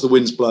 as long as the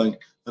wind's blowing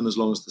and as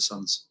long as the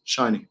sun's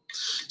shining.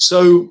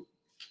 So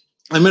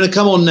I'm going to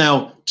come on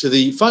now to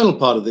the final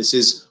part of this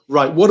is,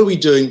 right, what are we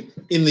doing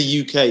in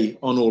the UK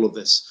on all of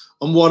this?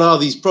 And what are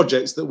these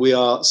projects that we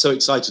are so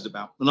excited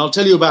about? And I'll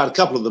tell you about a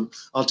couple of them.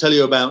 I'll tell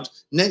you about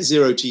Net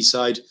Zero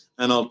Teesside,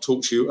 and I'll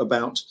talk to you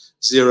about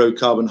Zero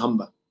Carbon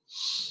Humber.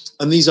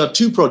 And these are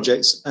 2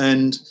 projects,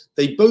 and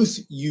they both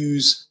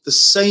use the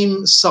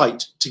same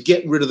site to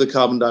get rid of the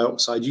carbon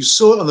dioxide. You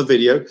saw it on the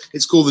video.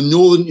 It's called the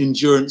Northern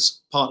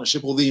Endurance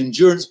Partnership, or the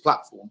Endurance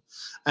Platform.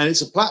 And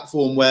it's a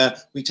platform where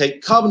we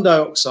take carbon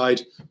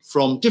dioxide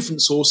from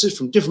different sources,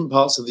 from different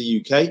parts of the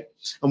UK,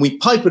 and we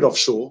pipe it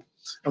offshore,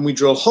 and we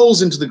drill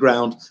holes into the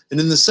ground. And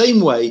in the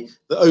same way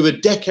that over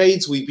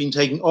decades we've been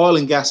taking oil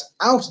and gas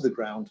out of the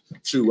ground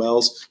through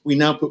wells, we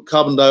now put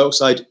carbon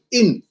dioxide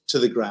into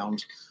the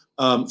ground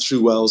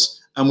through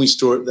wells, and we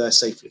store it there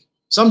safely.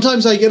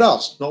 Sometimes I get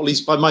asked, not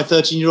least by my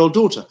 13-year-old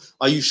daughter,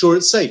 are you sure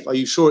it's safe? Are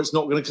you sure it's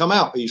not going to come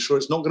out? Are you sure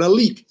it's not going to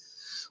leak?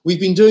 We've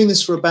been doing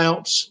this for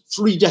about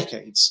 3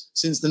 decades,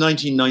 since the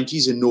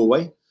 1990s in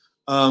Norway.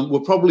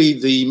 We're probably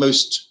the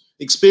most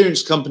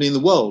experienced company in the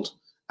world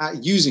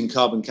at using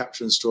carbon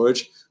capture and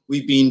storage.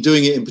 We've been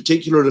doing it in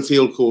particular at a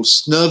field called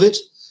Snøhvit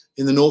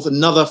in the north,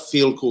 another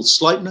field called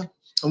Sleipner,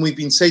 and we've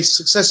been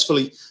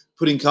successfully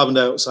putting carbon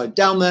dioxide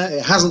down there.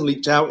 It hasn't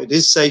leaked out, it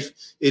is safe,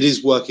 it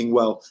is working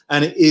well,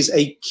 and it is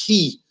a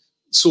key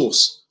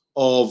source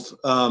of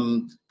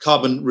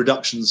carbon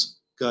reductions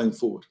going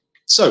forward.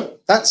 So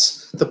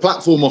that's the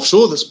platform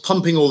offshore that's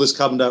pumping all this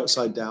carbon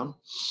dioxide down.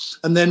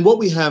 And then what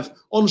we have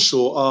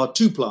onshore are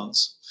 2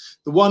 plants.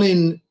 The one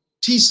in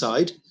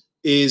Teesside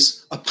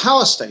is a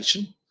power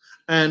station,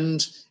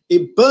 and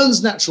it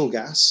burns natural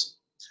gas.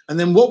 And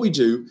then what we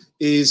do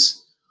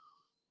is,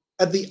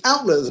 at the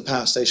outlet of the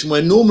power station,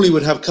 where normally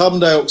would have carbon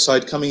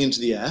dioxide coming into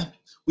the air,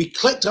 we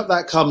collect up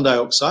that carbon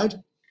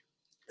dioxide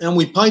and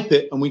we pipe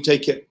it and we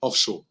take it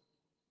offshore.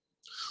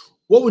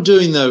 What we're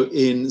doing though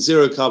in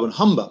zero carbon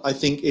Humber, I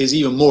think, is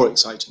even more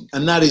exciting,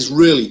 and that is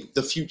really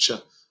the future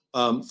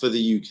for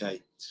the UK.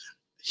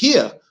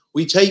 Here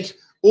we take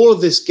all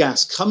of this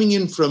gas coming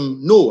in from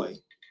Norway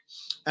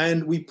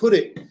and we put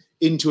it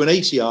into an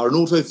ATR, an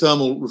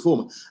autothermal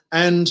reformer,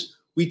 and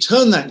we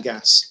turn that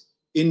gas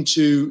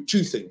into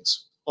 2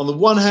 things. On the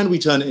one hand, we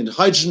turn it into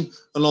hydrogen,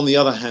 and on the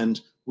other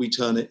hand, we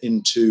turn it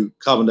into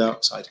carbon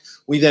dioxide.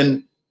 We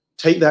then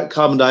take that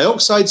carbon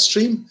dioxide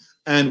stream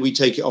and we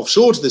take it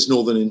offshore to this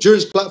Northern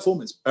Endurance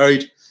Platform. It's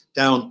buried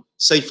down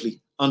safely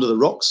under the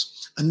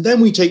rocks. And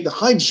then we take the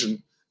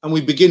hydrogen and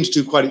we begin to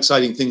do quite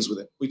exciting things with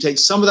it. We take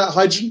some of that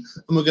hydrogen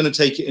and we're going to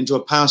take it into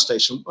a power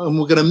station, and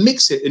we're going to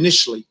mix it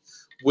initially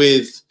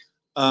with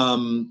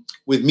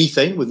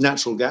methane, with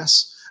natural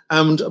gas,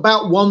 and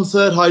about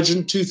 1/3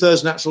 hydrogen,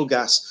 2/3 natural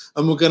gas.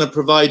 And we're going to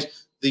provide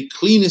the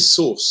cleanest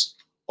source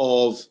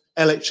of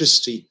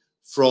electricity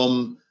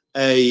from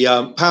a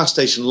power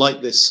station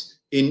like this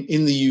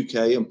in the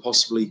UK and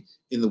possibly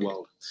in the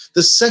world.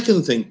 The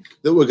second thing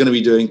that we're going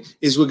to be doing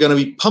is we're going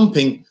to be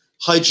pumping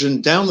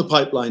hydrogen down the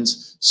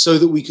pipelines so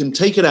that we can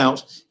take it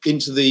out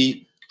into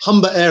the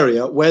Humber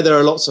area, where there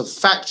are lots of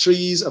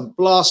factories and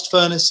blast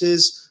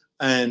furnaces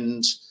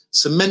and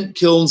cement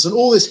kilns and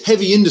all this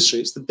heavy industry.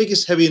 It's the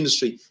biggest heavy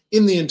industry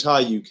in the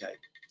entire UK.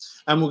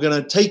 And we're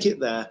going to take it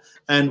there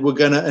and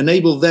we're going to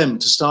enable them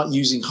to start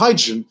using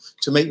hydrogen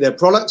to make their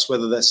products,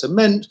 whether they're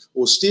cement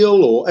or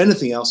steel or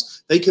anything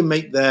else. They can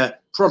make their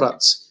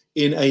products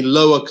in a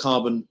lower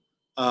carbon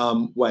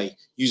way,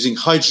 using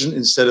hydrogen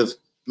instead of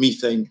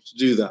methane to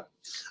do that.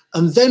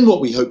 And then what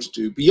we hope to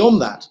do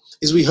beyond that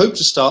is we hope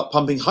to start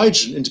pumping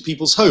hydrogen into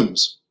people's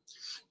homes.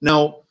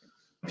 Now,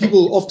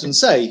 people often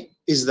say,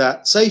 is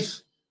that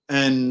safe?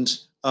 And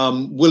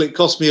will it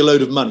cost me a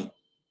load of money?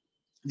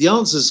 The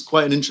answer is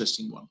quite an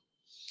interesting one.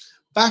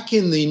 Back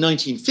in the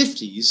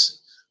 1950s,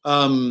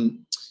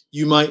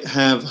 you might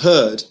have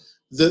heard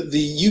that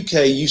the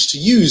UK used to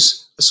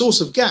use a source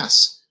of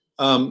gas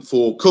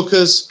for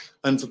cookers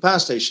and for power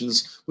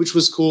stations, which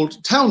was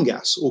called town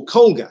gas or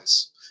coal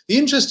gas. The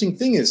interesting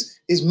thing is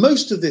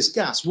most of this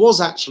gas was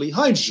actually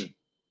hydrogen.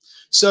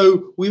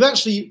 So we've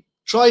actually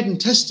tried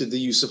and tested the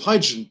use of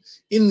hydrogen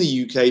in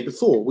the UK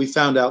before. We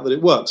found out that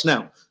it works.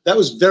 Now, that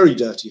was very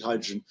dirty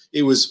hydrogen.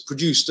 It was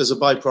produced as a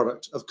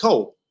byproduct of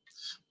coal.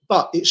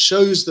 But it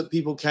shows that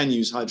people can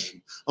use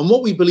hydrogen. And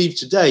what we believe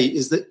today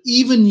is that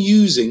even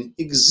using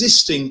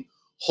existing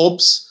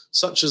hobs,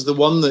 such as the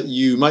one that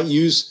you might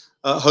use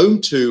at home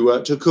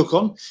to cook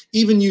on,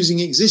 even using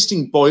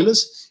existing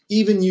boilers,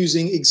 even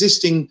using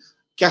existing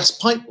gas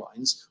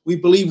pipelines, we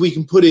believe we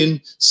can put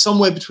in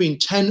somewhere between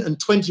 10 and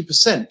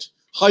 20%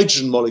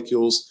 hydrogen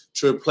molecules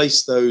to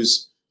replace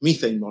those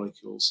methane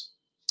molecules.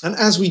 And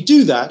as we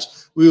do that,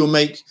 we will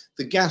make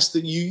the gas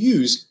that you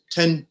use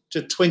 10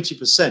 to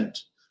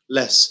 20%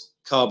 less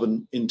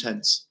carbon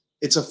intense.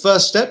 It's a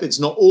first step. It's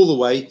not all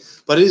the way,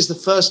 but it is the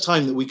first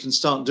time that we can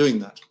start doing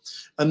that.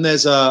 And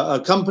there's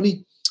a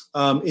company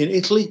in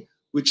Italy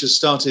which has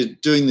started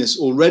doing this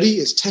already.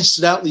 It's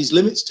tested out these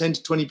limits, 10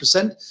 to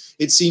 20%.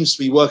 It seems to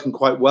be working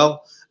quite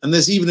well. And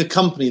there's even a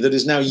company that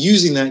is now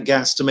using that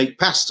gas to make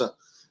pasta.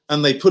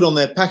 And they put on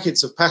their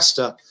packets of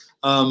pasta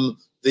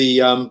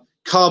the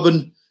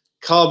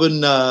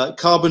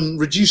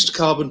reduced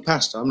carbon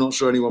pasta. I'm not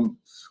sure anyone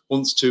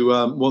wants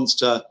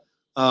to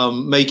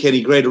make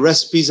any greater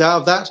recipes out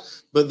of that,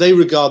 but they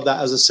regard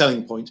that as a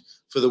selling point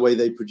for the way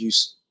they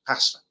produce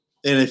pasta.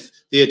 And if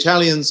the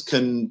Italians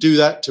can do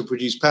that to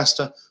produce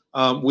pasta,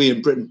 we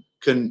in Britain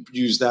can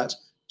use that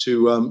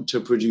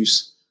to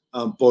produce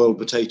boiled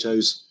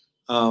potatoes,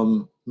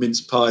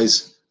 mince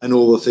pies, and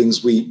all the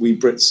things we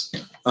Brits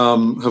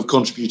have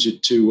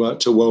contributed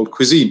to world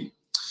cuisine.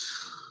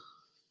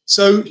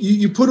 So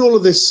you put all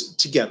of this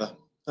together,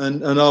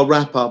 and I'll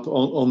wrap up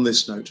on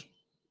this note.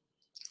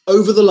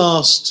 Over the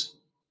last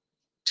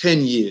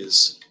 10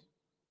 years,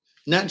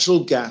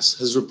 natural gas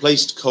has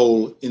replaced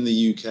coal in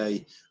the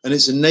UK, and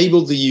it's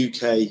enabled the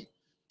UK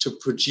to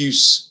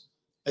produce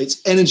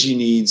its energy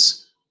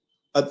needs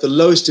at the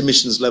lowest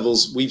emissions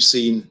levels we've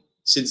seen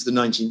since the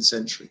 19th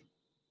century.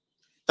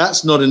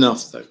 That's not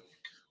enough, though.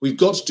 We've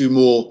got to do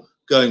more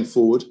going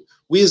forward.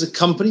 We as a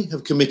company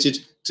have committed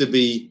to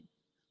be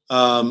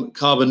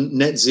carbon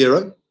net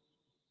zero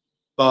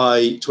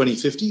by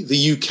 2050.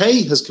 The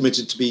UK has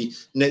committed to be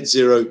net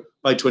zero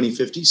by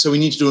 2050. So we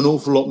need to do an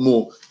awful lot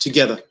more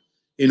together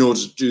in order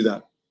to do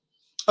that.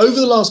 Over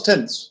the last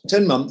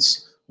 10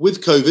 months,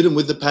 with COVID and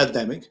with the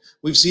pandemic,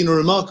 we've seen a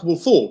remarkable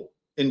fall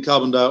in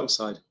carbon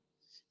dioxide.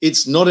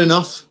 It's not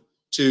enough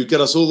to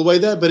get us all the way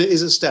there, but it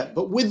is a step.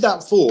 But with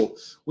that fall,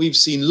 we've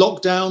seen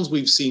lockdowns,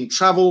 we've seen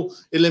travel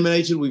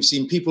eliminated, we've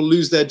seen people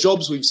lose their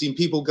jobs, we've seen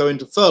people go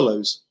into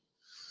furloughs.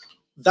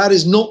 That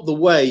is not the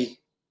way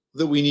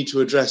that we need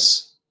to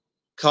address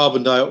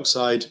carbon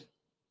dioxide,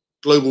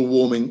 global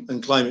warming,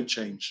 and climate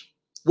change.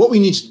 What we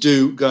need to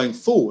do going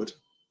forward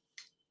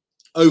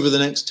over the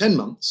next 10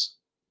 months,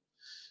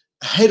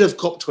 ahead of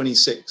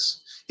COP26,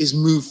 is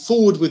move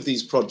forward with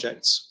these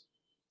projects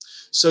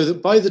so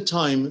that by the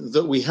time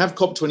that we have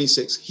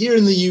COP26 here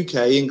in the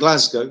UK, in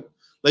Glasgow,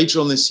 later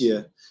on this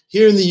year,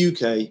 here in the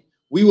UK,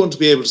 we want to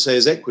be able to say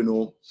as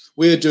Equinor,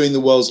 we're doing the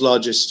world's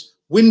largest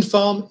wind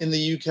farm in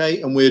the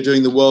UK, and we're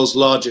doing the world's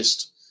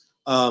largest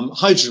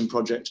hydrogen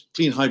project,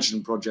 clean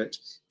hydrogen project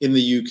in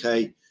the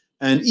UK.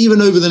 And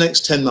even over the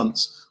next 10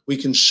 months, we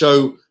can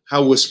show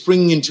how we're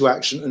springing into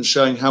action and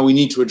showing how we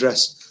need to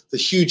address the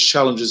huge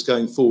challenges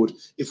going forward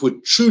if we're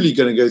truly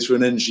going to go through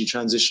an energy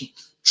transition,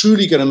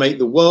 truly going to make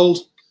the world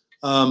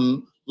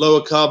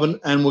lower carbon,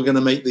 and we're going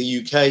to make the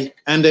UK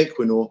and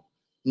Equinor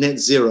net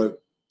zero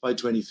by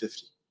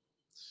 2050.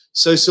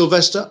 So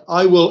Sylvester,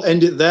 I will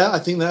end it there. I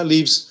think that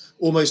leaves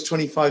almost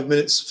 25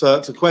 minutes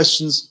for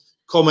questions,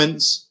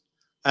 comments,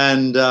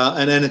 and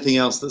anything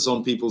else that's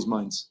on people's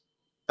minds.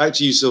 Back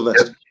to you,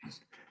 Sylvester. Yep.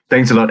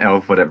 Thanks a lot,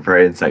 Al, for that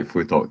very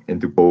insightful talk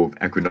into both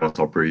Equinor's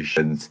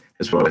operations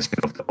as well as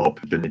kind of the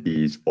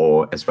opportunities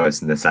or as well as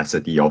the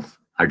necessity of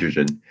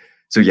hydrogen.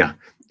 So yeah,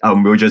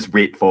 we'll just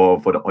wait for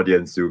the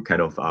audience to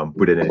kind of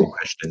put in any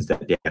questions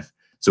that they have.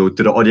 So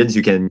to the audience,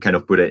 you can kind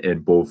of put it in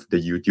both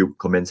the YouTube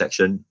comment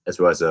section as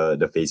well as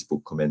the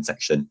Facebook comment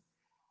section.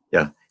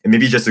 Yeah, and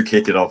maybe just to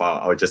kick it off,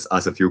 I'll just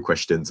ask a few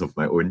questions of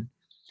my own.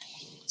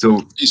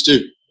 So please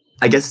do.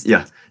 I guess,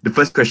 yeah, the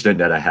first question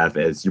that I have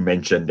is, you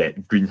mentioned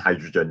that green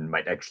hydrogen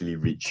might actually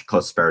reach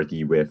cost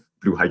parity with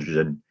blue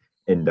hydrogen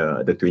in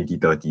the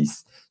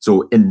 2030s.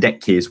 So in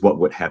that case, what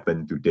would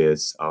happen to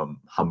this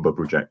Humber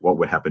project? What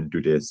would happen to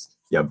this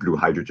blue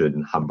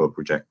hydrogen Humber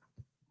project?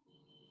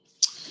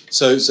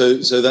 So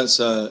that's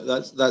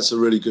a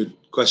really good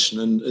question.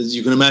 And as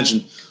you can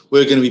imagine,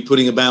 we're going to be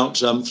putting about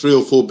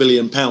 £3 or £4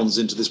 billion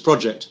into this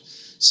project.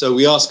 So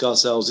we ask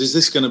ourselves, is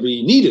this going to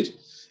be needed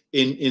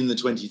in the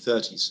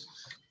 2030s?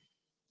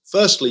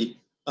 Firstly,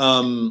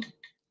 the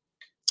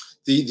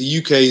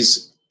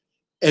UK's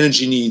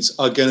energy needs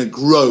are going to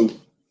grow.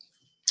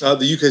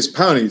 The UK's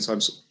power needs,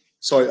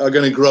 are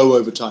going to grow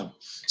over time.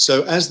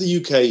 So as the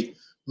UK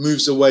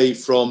moves away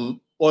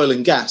from oil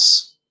and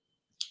gas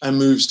and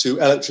moves to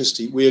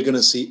electricity, we are going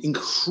to see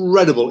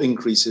incredible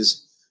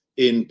increases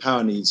in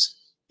power needs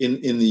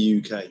in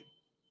the UK.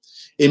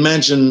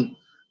 Imagine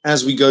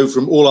as we go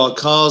from all our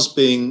cars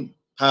being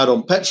powered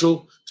on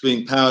petrol to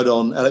being powered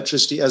on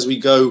electricity, as we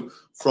go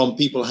from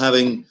people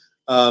having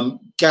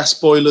gas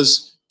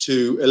boilers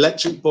to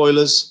electric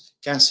boilers,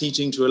 gas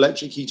heating to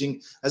electric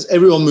heating, as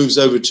everyone moves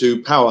over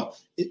to power,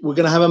 we're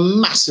going to have a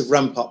massive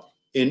ramp up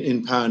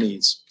in power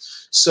needs.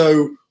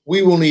 So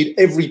we will need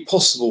every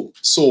possible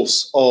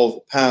source of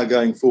power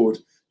going forward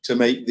to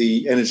make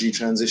the energy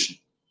transition.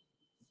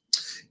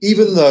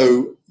 Even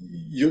though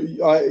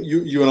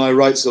you and I are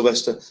right,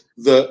 Sylvester,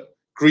 that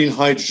green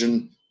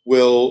hydrogen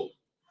will,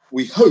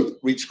 we hope,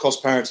 reach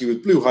cost parity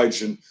with blue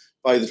hydrogen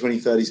by the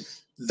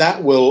 2030s.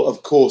 That will,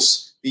 of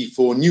course, be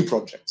for new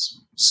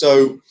projects.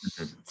 So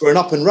for an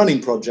up and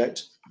running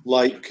project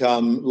like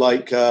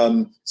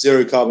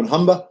Zero Carbon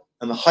Humber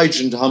and the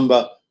Hydrogen to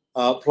Humber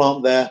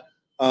plant there,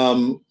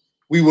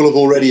 we will have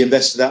already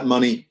invested that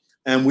money,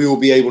 and we will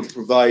be able to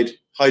provide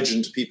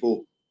hydrogen to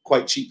people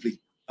quite cheaply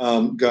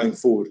going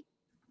forward.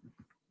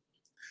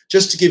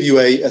 Just to give you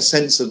a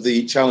sense of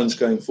the challenge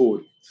going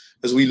forward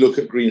as we look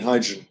at green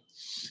hydrogen.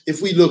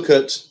 If we look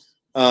at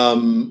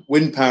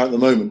wind power at the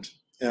moment,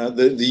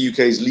 the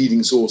UK's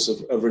leading source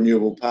of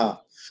renewable power,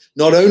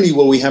 not only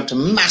will we have to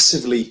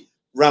massively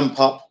ramp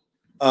up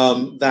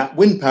that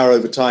wind power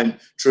over time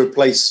to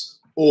replace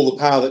all the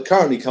power that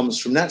currently comes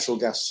from natural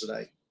gas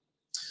today,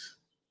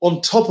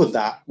 on top of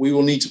that, we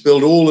will need to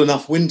build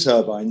enough wind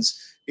turbines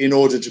in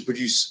order to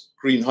produce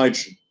green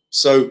hydrogen.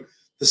 So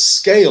the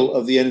scale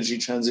of the energy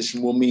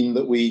transition will mean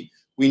that we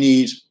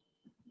need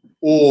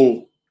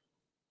all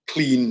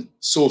clean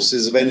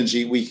sources of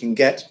energy we can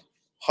get: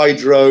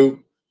 hydro,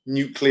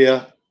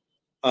 nuclear,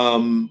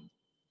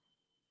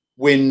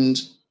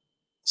 wind,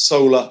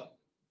 solar,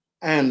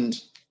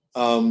 and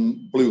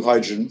blue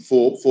hydrogen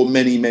for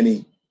many,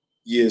 many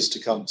years to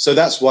come. So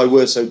that's why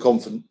we're so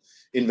confident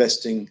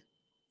investing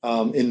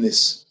in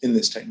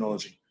this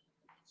technology.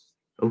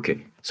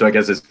 Okay, so I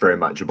guess it's very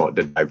much about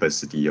the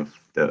diversity of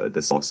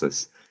the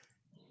sources.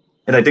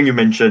 And I think you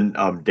mentioned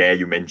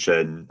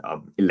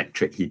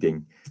electric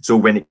heating. So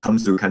when it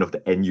comes to kind of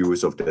the end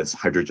use of this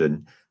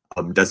hydrogen,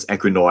 does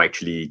Equinor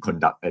actually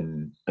conduct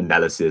an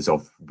analysis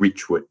of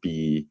which would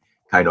be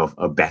kind of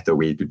a better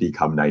way to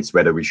decarbonize,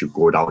 whether we should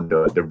go down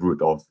the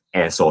route of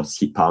air source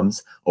heat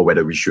pumps, or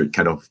whether we should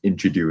kind of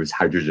introduce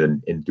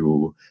hydrogen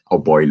into our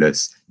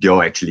boilers? Do you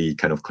all actually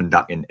kind of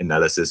conduct an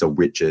analysis of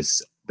which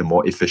is the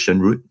more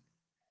efficient route?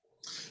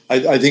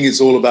 I think it's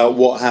all about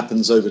what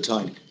happens over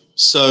time.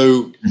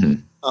 So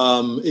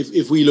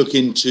if we look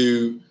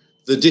into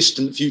the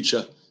distant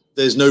future,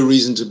 there's no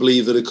reason to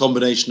believe that a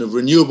combination of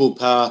renewable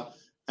power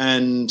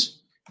and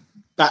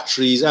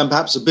batteries and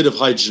perhaps a bit of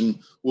hydrogen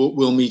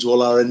will meet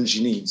all our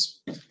energy needs.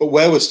 But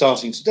where we're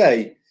starting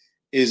today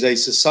is a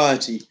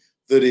society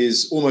that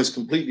is almost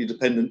completely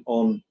dependent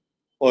on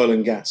oil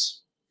and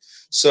gas.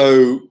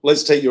 So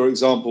let's take your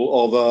example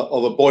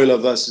of a boiler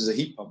versus a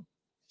heat pump.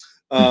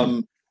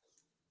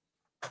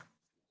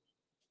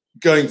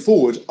 Going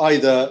forward,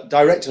 either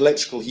direct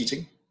electrical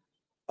heating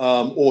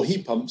or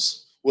heat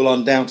pumps will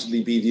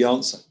undoubtedly be the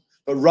answer.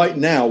 But right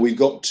now, we've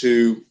got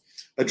to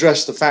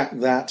address the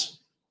fact that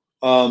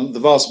the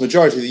vast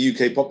majority of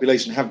the UK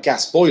population have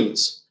gas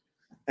boilers,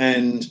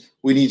 and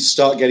we need to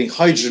start getting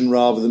hydrogen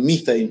rather than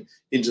methane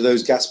into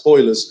those gas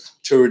boilers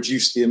to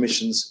reduce the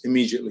emissions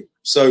immediately.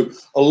 So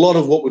a lot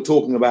of what we're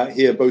talking about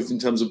here, both in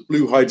terms of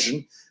blue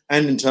hydrogen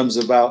and in terms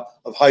of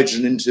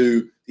hydrogen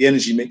into the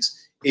energy mix,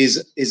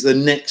 is the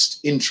next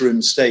interim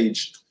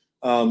stage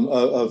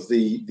of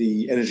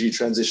the energy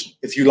transition.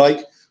 If you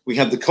like, we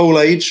have the coal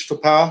age for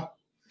power,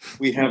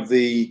 we have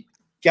the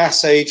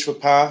gas age for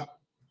power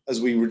as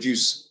we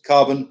reduce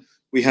carbon,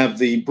 we have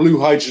the blue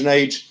hydrogen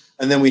age,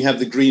 and then we have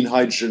the green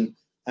hydrogen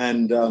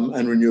and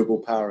renewable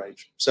power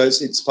age. So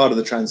it's part of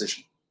the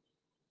transition.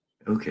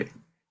 Okay.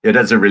 Yeah,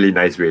 that's a really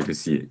nice way to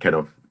see it, kind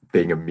of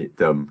being a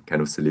mid-term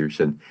kind of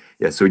solution.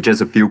 Yeah, so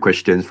just a few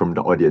questions from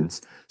the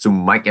audience. So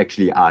Mike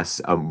actually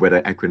asked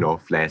whether Equinor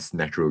flares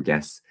natural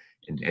gas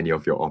in any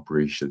of your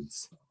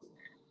operations.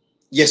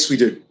 Yes, we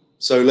do.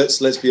 So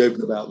let's be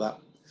open about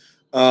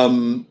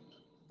that.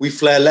 We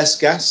flare less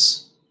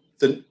gas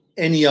than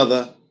any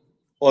other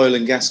oil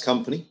and gas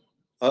company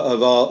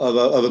of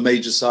a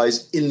major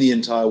size in the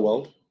entire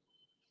world.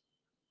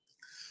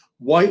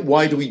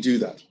 Why do we do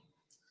that?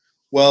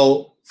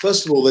 Well,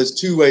 first of all, there's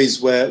two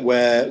ways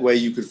where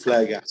you could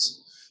flare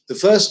gas. The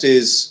first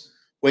is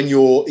when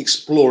you're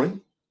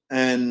exploring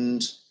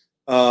and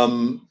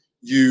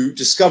you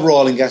discover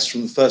oil and gas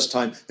from the first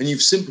time, and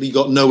you've simply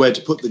got nowhere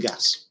to put the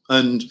gas.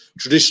 And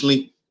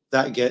traditionally,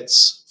 that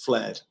gets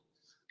flared.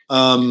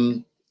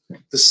 The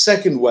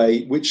second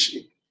way, which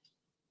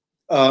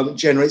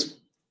generates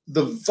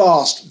the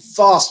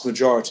vast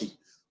majority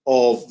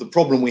of the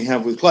problem we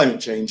have with climate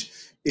change,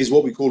 is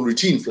what we call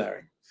routine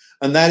flaring.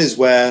 And that is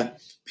where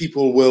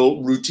people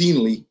will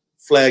routinely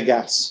flare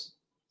gas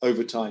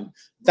over time.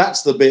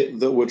 That's the bit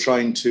that we're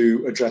trying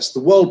to address. The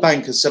World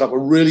Bank has set up a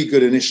really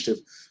good initiative,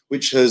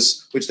 which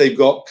they've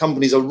got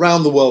companies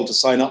around the world to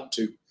sign up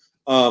to,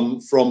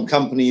 from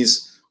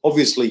companies,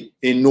 obviously,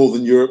 in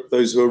Northern Europe,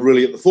 those who are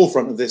really at the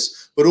forefront of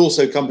this, but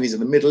also companies in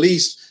the Middle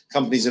East,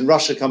 companies in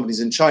Russia, companies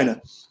in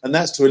China. And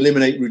that's to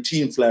eliminate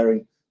routine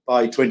flaring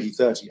by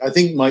 2030. I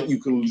think, Mike, you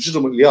can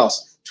legitimately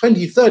ask,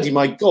 2030,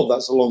 my God,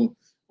 that's a long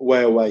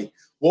way away.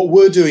 What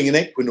we're doing in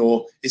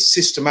Equinor is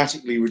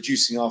systematically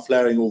reducing our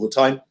flaring all the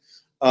time.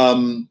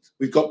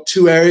 We've got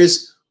two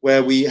areas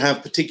where we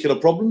have particular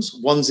problems.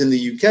 One's in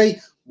the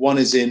UK, one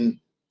is in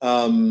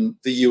the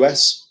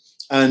US,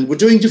 and we're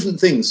doing different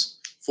things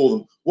for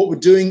them. What we're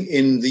doing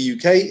in the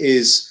UK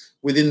is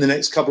within the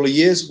next couple of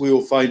years, we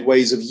will find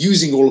ways of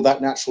using all of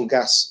that natural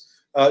gas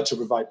to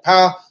provide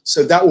power.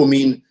 So that will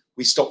mean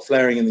we stop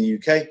flaring in the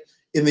UK.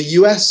 In the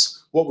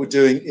US, what we're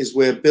doing is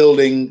we're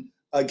building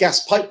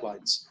gas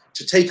pipelines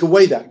to take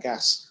away that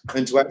gas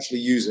and to actually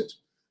use it.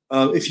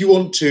 If you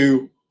want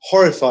to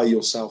horrify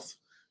yourself,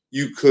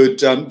 you could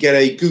get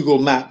a Google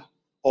map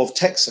of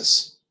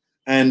Texas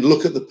and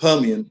look at the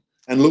Permian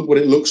and look what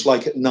it looks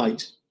like at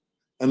night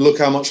and look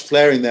how much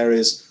flaring there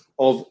is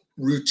of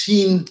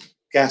routine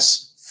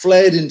gas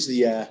flared into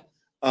the air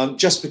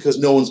just because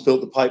no one's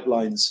built the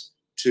pipelines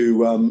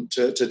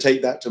to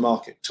take that to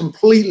market.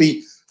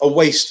 Completely a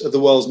waste of the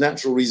world's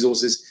natural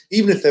resources,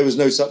 even if there was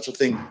no such a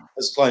thing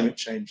as climate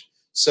change.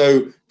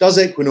 So does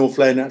Equinor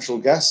flare natural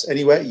gas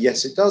anywhere?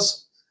 Yes, it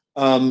does.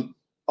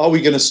 Are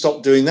we going to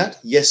stop doing that?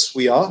 Yes,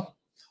 we are.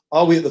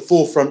 Are we at the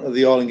forefront of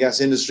the oil and gas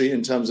industry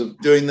in terms of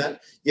doing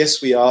that?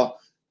 Yes, we are.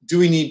 Do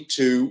we need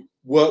to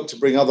work to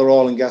bring other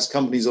oil and gas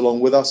companies along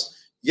with us?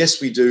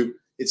 Yes, we do.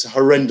 It's a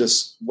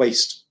horrendous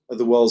waste of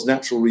the world's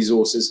natural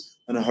resources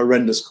and a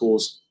horrendous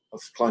cause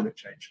of climate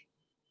change.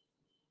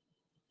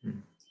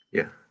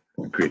 Yeah,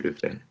 agreed with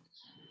that.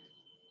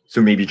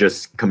 So maybe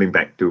just coming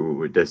back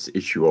to this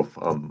issue of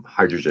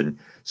hydrogen.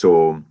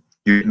 So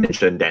you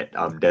mentioned that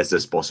there's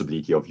this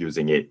possibility of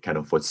using it kind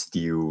of for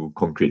steel,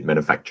 concrete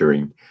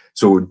manufacturing.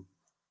 So,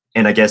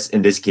 and I guess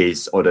in this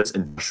case, all those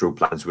industrial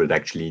plants would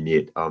actually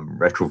need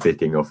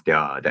retrofitting of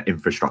their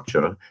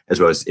infrastructure, as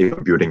well as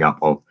building up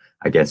of,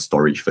 I guess,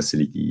 storage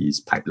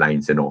facilities,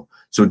 pipelines and all.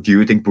 So do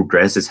you think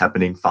progress is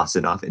happening fast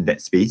enough in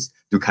that space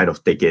to kind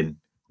of take in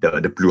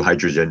the blue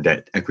hydrogen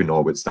that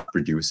Equinor would start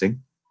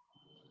producing?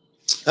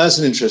 That's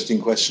an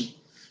interesting question.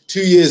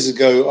 2 years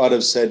ago, I'd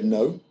have said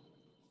no.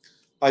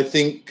 I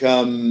think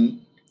the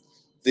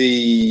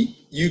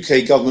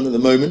UK government at the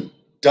moment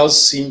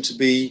does seem to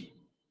be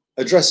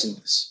addressing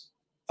this.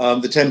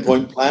 The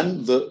 10-point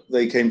plan that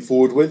they came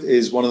forward with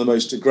is one of the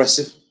most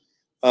aggressive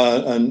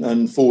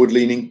and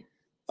forward-leaning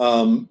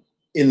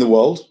in the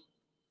world.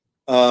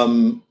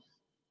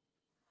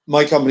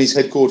 My company's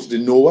headquartered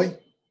in Norway.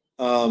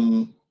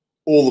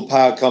 All the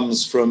power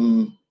comes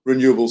from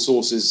renewable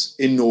sources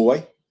in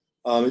Norway.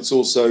 It's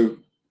also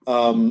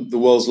the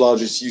world's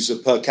largest user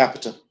per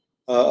capita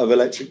of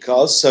electric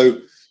cars.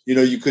 So, you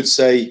know, you could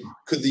say,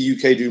 could the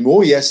UK do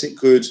more? Yes, it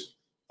could.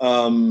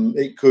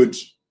 It could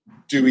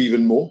do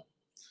even more.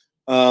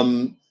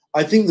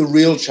 I think the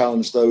real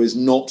challenge, though, is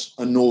not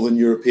a Northern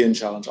European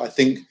challenge. I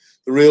think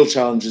the real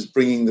challenge is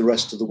bringing the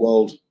rest of the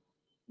world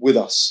with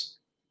us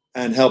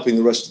and helping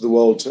the rest of the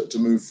world to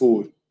move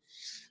forward.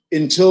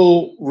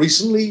 Until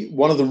recently,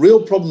 one of the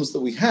real problems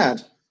that we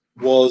had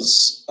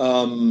was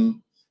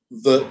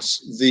that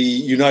the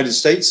United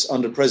States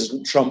under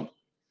President Trump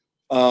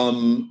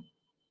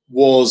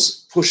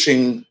was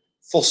pushing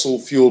fossil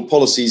fuel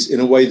policies in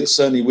a way that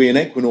certainly we in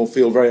Equinor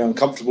feel very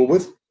uncomfortable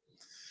with.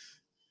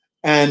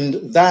 And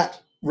that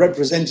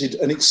represented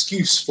an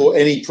excuse for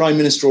any prime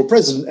minister or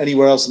president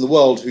anywhere else in the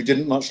world who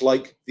didn't much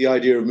like the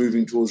idea of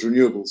moving towards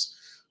renewables.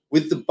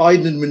 With the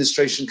Biden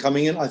administration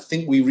coming in, I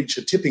think we reach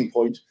a tipping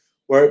point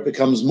where it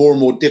becomes more and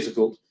more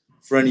difficult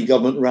for any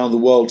government around the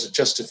world to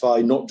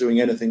justify not doing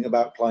anything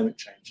about climate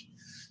change.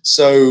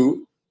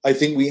 So I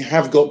think we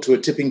have got to a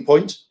tipping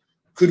point.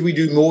 Could we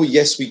do more?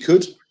 Yes, we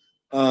could.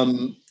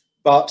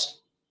 But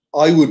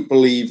I would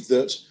believe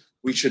that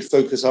we should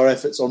focus our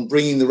efforts on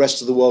bringing the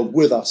rest of the world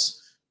with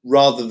us,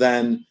 rather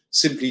than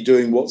simply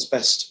doing what's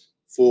best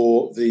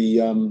for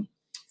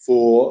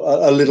for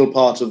a little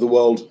part of the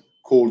world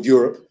called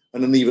Europe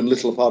and an even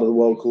littler part of the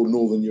world called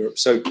Northern Europe.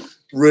 So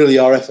really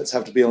our efforts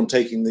have to be on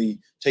taking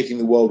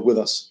the world with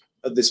us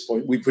at this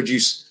point. We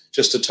produce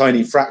just a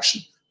tiny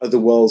fraction of the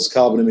world's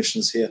carbon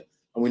emissions here,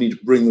 and we need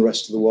to bring the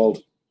rest of the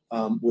world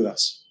with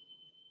us.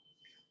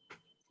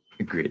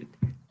 Agreed.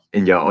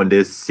 And yeah, on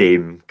this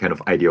same kind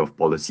of idea of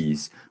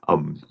policies,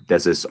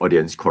 there's this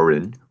audience,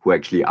 Corinne, who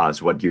actually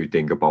asked, what do you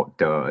think about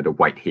the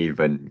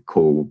Whitehaven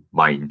coal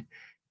mine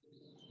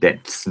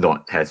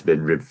has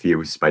been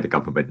refused by the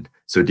government?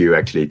 So do you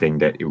actually think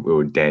that it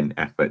will dent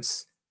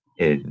efforts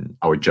in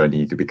our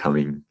journey to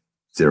becoming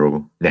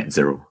net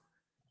zero?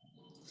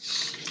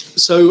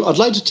 So I'd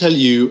like to tell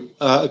you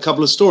a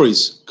couple of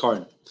stories,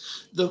 Corinne.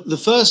 The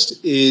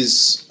first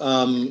is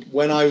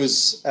when I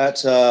was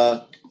at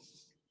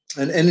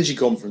an energy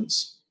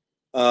conference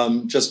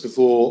just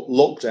before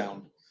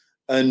lockdown,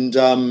 and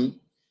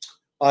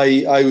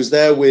I was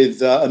there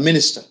with a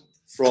minister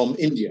from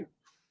India,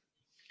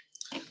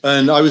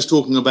 and I was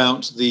talking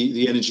about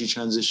the energy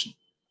transition,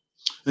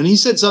 and he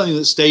said something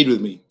that stayed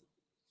with me.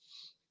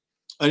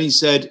 And he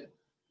said,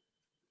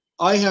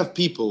 I have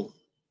people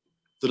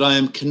that I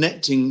am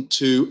connecting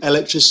to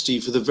electricity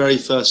for the very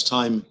first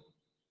time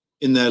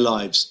in their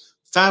lives,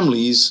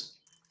 families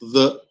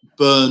that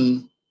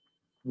burn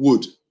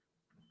wood.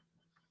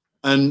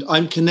 And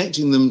I'm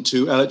connecting them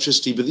to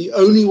electricity, but the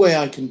only way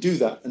I can do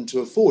that and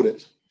to afford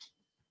it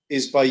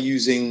is by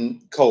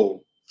using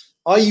coal.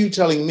 Are you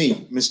telling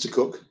me, Mr.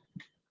 Cook,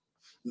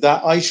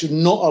 that I should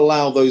not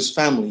allow those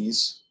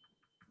families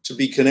to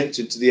be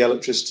connected to the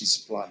electricity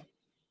supply?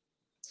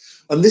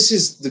 And this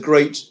is the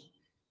great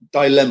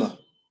dilemma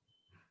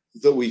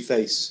that we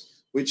face,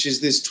 which is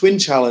this twin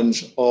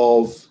challenge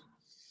of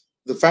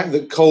the fact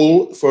that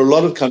coal, for a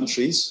lot of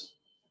countries,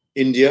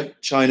 India,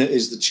 China,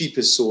 is the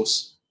cheapest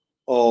source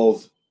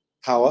of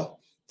power.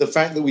 The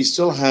fact that we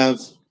still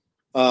have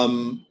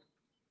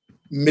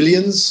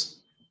millions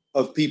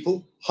of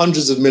people,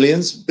 hundreds of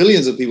millions,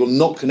 billions of people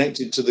not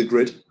connected to the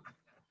grid.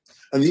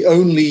 And the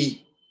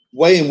only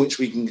way in which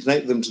we can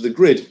connect them to the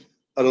grid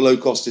at a low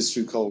cost is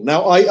through coal.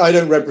 Now, I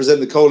don't represent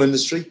the coal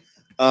industry.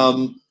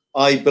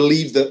 I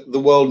believe that the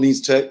world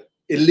needs to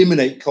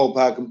eliminate coal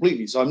power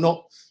completely. So I'm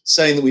not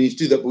saying that we need to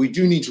do that, but we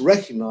do need to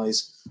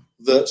recognize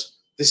that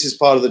this is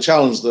part of the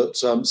challenge that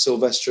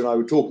Sylvester and I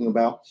were talking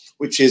about,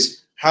 which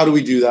is how do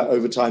we do that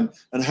over time?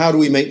 And how do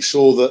we make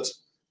sure that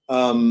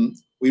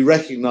we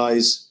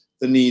recognize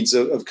the needs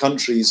of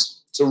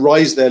countries to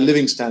rise their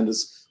living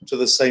standards to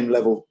the same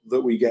level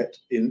that we get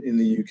in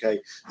the UK?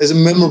 There's a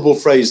memorable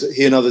phrase that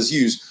he and others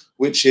use,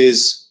 which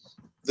is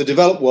the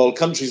developed world,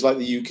 countries like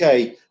the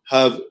UK,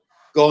 have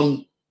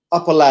gone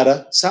up a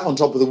ladder, sat on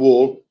top of the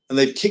wall, and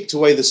they've kicked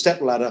away the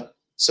step ladder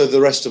so the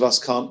rest of us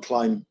can't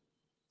climb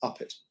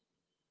up it.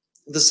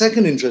 The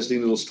second interesting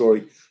little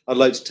story I'd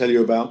like to tell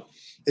you about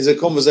is a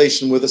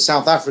conversation with a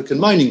South African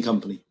mining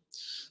company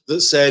that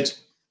said,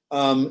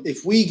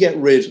 if we get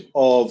rid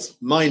of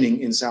mining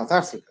in South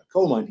Africa,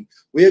 coal mining,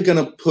 we are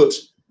going to put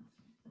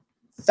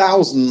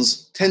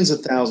thousands, tens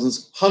of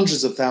thousands,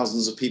 hundreds of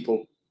thousands of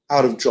people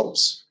out of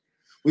jobs.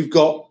 We've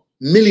got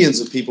millions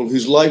of people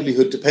whose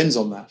livelihood depends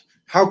on that.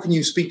 How can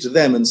you speak to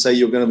them and say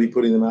you're going to be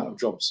putting them out of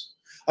jobs?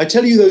 I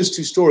tell you those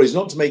two stories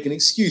not to make an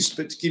excuse,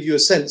 but to give you a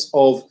sense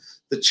of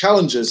the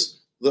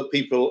challenges that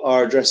people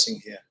are addressing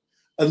here.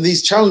 And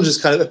these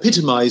challenges kind of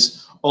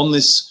epitomize on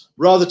this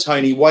rather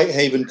tiny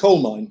Whitehaven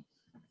coal mine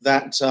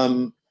that,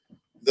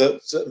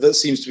 that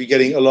seems to be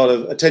getting a lot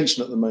of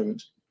attention at the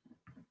moment.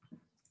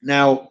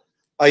 Now,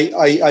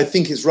 I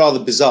think it's rather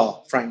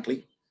bizarre,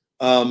 frankly.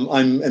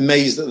 I'm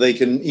amazed that they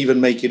can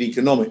even make it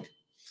economic.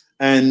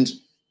 And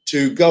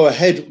to go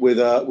ahead with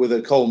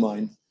a coal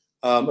mine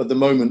at the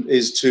moment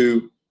is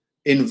to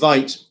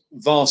invite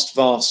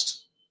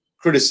vast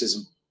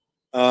criticism.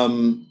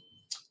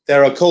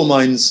 There are coal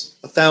mines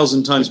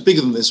 1,000 times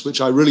bigger than this, which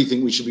I really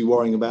think we should be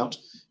worrying about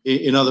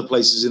in other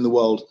places in the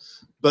world.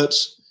 But,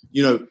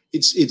 you know,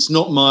 it's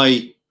not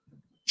my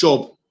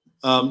job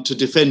to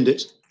defend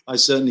it. I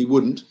certainly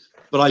wouldn't.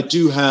 But I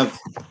do have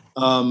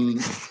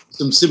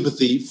some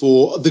sympathy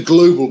for the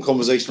global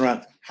conversation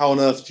around how on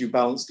earth do you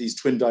balance these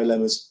twin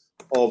dilemmas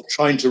of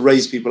trying to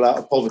raise people out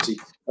of poverty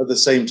at the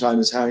same time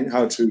as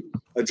how to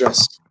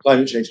address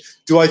climate change.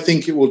 Do I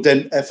think it will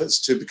dent efforts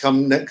to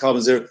become net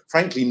carbon zero?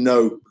 Frankly,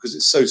 no, because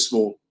it's so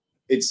small.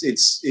 It's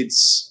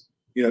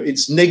you know,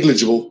 it's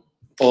negligible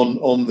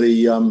on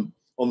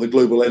the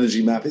global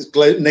energy map. It's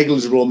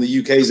negligible on the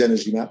UK's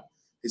energy map.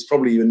 It's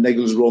probably even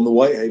negligible on the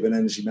Whitehaven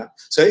energy map.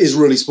 So it is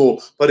really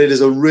small, but it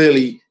is a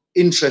really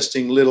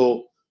interesting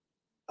little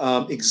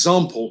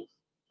example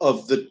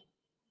of the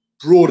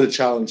broader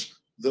challenge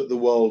that the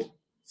world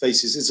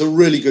faces. It's a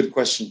really good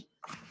question,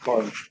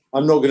 Corin.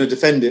 I'm not going to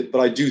defend it, but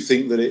I do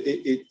think that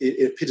it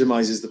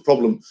epitomizes the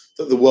problem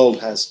that the world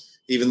has,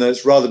 even though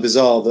it's rather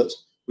bizarre that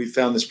we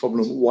found this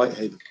problem at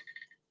Whitehaven.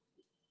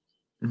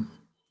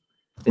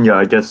 And yeah,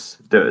 I guess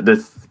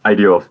this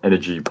idea of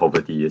energy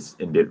poverty is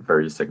indeed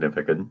very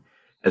significant,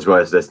 as well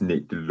as this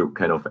need to look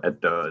kind of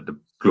at the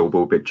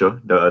global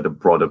picture, the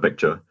broader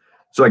picture.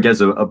 So I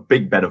guess a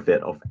big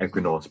benefit of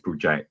Equinor's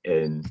project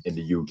in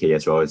the UK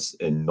as well as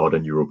in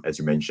Northern Europe, as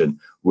you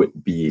mentioned,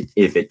 would be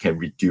if it can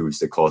reduce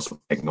the cost of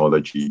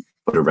technology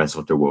for the rest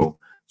of the world.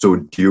 So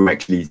do you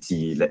actually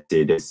see, let's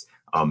say, this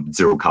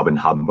zero carbon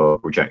Humber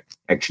project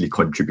actually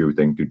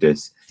contributing to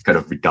this kind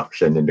of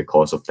reduction in the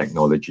cost of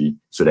technology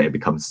so that it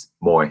becomes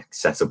more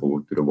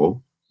accessible to the world?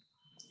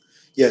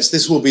 Yes,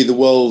 this will be the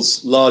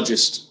world's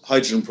largest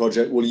hydrogen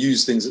project. We'll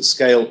use things at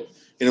scale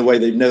in a way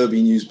they've never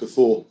been used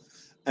before.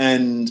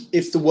 And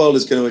if the world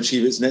is going to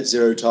achieve its net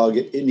zero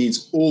target, it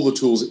needs all the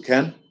tools it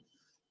can.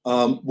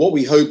 What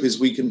we hope is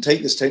we can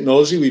take this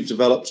technology we've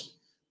developed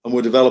and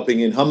we're developing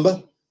in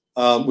Humber.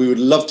 We would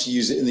love to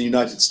use it in the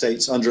United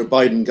States under a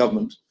Biden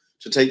government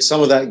to take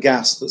some of that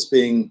gas that's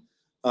being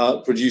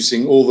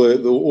producing all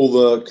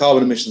the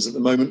carbon emissions at the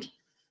moment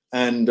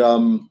and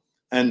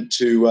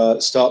to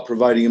start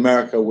providing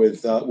America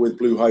with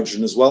blue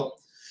hydrogen as well.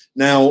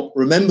 Now,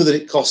 remember that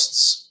it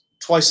costs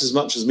twice as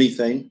much as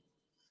methane.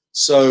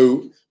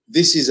 So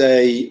this is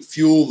a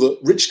fuel that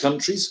rich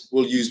countries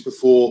will use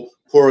before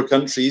poorer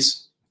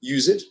countries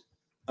use it.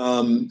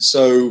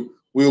 So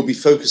we'll be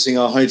focusing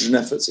our hydrogen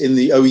efforts in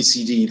the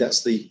OECD,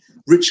 that's the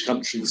rich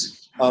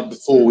countries,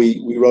 before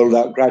we roll it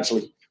out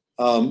gradually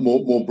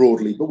more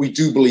broadly. But we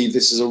do believe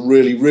this is a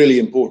really, really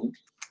important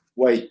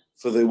way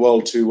for the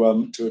world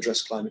to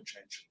address climate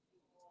change.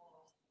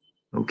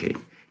 Okay.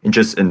 And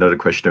just another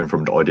question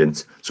from the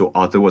audience. So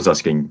Arthur was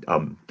asking,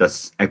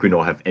 does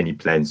Equinor have any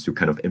plans to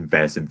kind of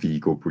invest in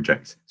vehicle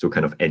projects, so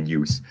kind of end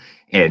use?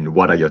 And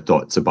what are your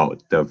thoughts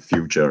about the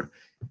future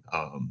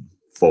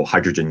for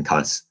hydrogen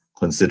cars,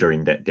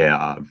 considering that there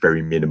are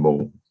very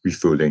minimal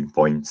refueling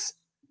points?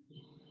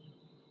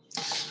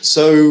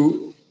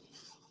 So,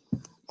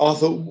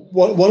 Arthur,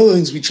 one of the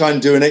things we try and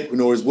do in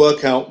Equinor is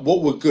work out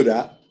what we're good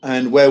at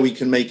and where we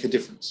can make a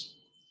difference.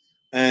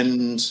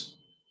 And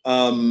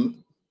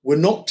we're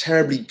not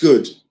terribly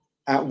good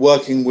at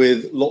working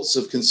with lots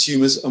of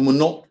consumers, and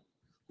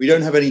we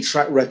don't have any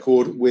track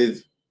record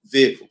with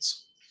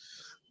vehicles.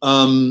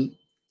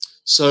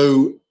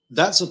 So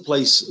that's a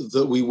place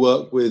that we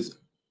work with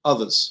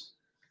others.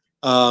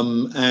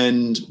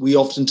 And we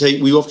often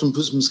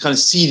put some kind of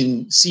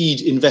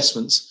seed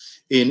investments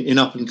in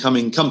up and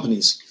coming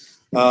companies.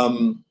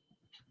 And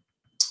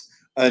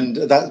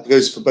that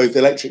goes for both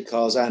electric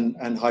cars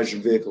and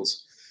hydrogen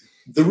vehicles.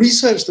 The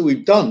research that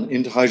we've done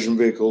into hydrogen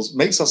vehicles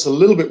makes us a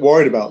little bit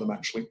worried about them,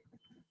 actually.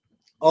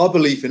 Our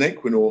belief in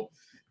Equinor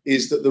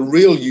is that the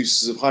real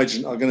uses of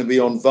hydrogen are going to be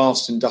on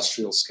vast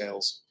industrial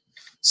scales.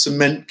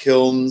 Cement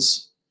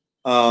kilns,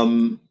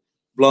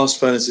 blast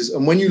furnaces.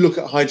 And when you look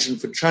at hydrogen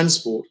for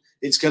transport,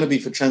 it's going to be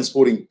for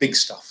transporting big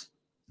stuff.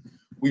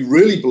 We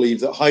really believe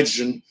that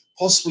hydrogen,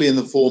 possibly in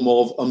the form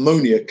of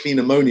ammonia, clean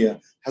ammonia,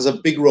 has a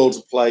big role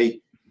to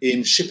play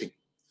in shipping.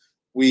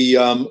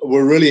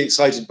 We're really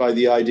excited by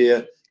the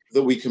idea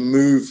that we can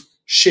move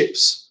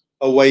ships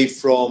away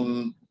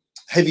from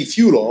heavy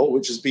fuel oil,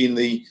 which has been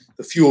the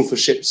fuel for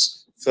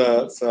ships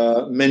for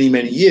many,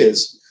 many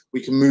years.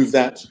 We can move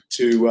that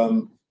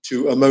to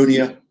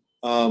ammonia,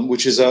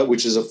 which is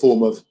a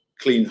form of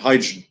clean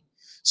hydrogen.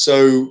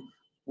 So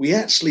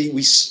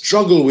we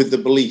struggle with the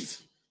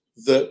belief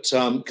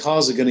that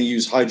cars are going to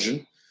use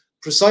hydrogen,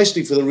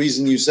 precisely for the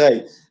reason you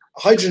say.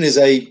 Hydrogen is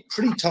a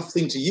pretty tough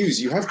thing to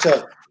use. You have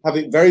to have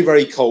it very,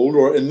 very cold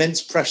or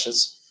immense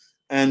pressures,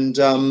 and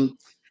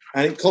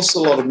it costs a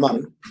lot of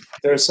money.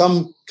 There are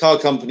some car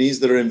companies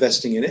that are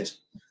investing in it,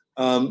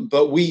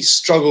 but we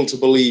struggle to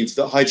believe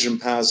that hydrogen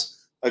cars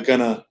are going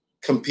to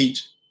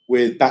compete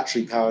with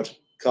battery-powered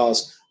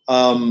cars.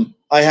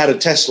 I had a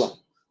Tesla,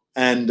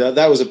 and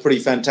that was a pretty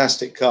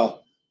fantastic car.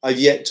 I've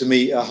yet to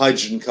meet a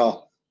hydrogen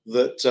car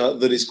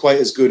that is quite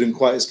as good and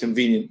quite as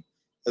convenient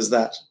as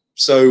that.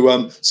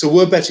 So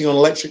we're betting on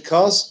electric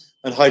cars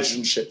and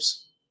hydrogen ships.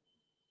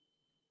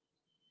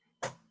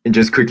 And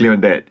just quickly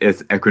on that,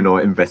 is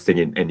Equinor investing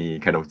in any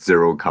kind of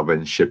zero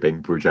carbon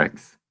shipping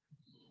projects?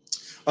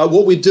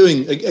 What we're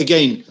doing,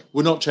 again,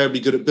 we're not terribly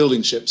good at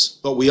building ships,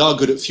 but we are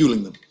good at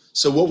fueling them.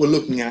 So what we're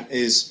looking at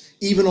is,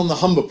 even on the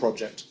Humber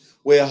project,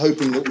 we're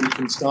hoping that we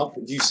can start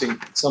producing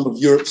some of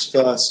Europe's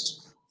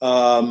first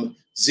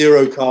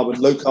zero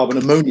carbon, low carbon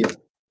ammonia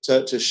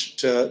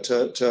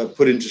to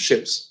put into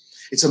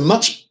ships. It's a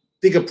much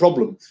bigger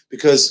problem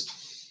because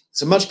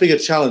it's a much bigger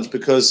challenge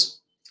because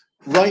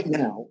right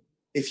now,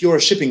 if you're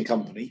a shipping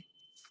company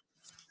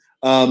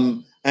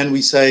and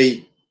we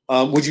say,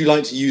 would you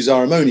like to use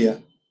our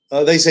ammonia?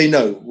 They say,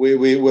 no,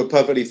 we're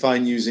perfectly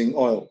fine using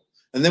oil.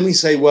 And then we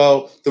say,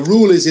 well, the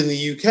rule is in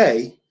the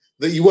UK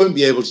that you won't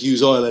be able to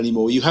use oil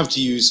anymore. You have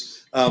to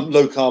use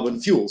low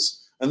carbon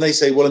fuels. And they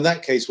say, well, in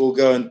that case, we'll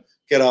go and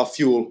get our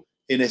fuel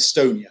in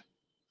Estonia.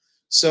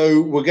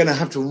 So we're going to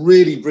have to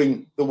really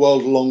bring the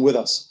world along with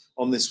us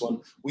on this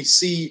one. We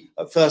see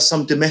at first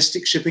some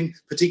domestic shipping,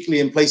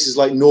 particularly in places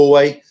like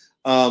Norway,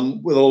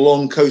 with a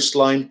long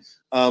coastline.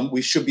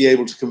 We should be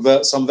able to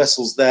convert some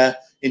vessels there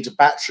into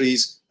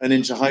batteries and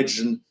into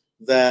hydrogen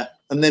there.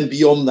 And then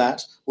beyond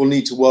that, we'll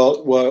need to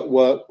work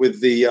with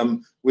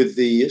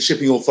the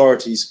shipping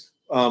authorities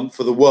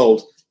for the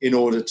world in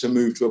order to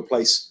move to a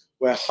place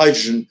where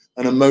hydrogen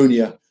and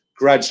ammonia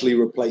gradually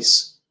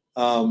replace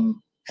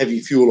heavy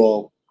fuel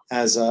oil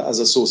as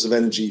a source of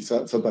energy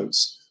for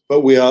boats.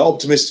 But we are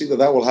optimistic that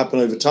that will happen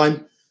over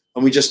time,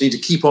 and we just need to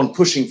keep on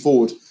pushing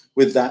forward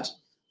with that.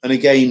 And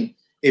again,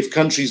 if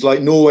countries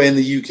like Norway and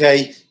the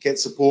UK get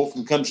support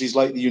from countries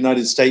like the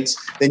United States,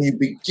 then you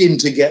begin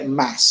to get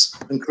mass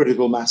and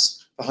critical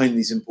mass behind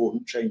these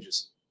important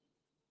changes.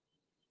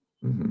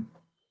 Mm-hmm.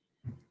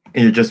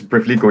 And you're just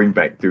briefly going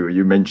back to,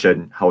 you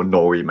mentioned how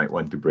Norway might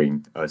want to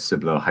bring a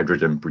similar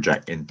hydrogen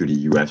project into the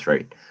US,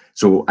 right?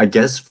 So I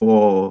guess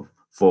for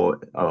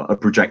a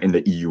project in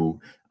the EU,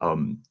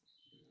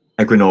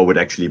 Equinor would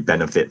actually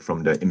benefit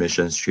from the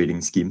emissions trading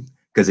scheme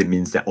because it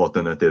means that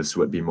alternatives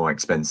would be more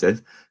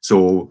expensive.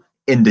 So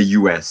in the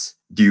US,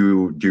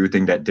 do you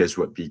think that this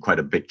would be quite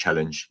a big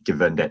challenge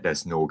given that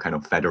there's no kind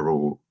of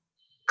federal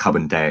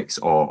carbon tax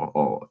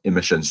or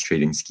emissions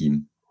trading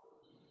scheme?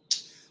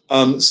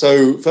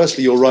 So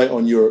firstly, you're right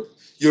on Europe.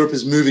 Europe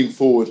is moving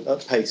forward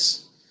at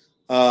pace.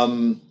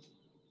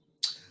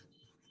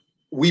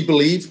 We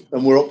believe,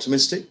 and we're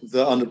optimistic,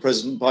 that under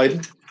President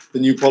Biden, the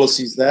new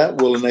policies there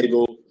will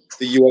enable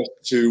the US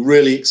to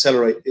really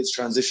accelerate its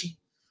transition.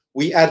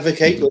 We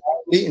advocate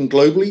loudly and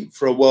globally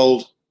for a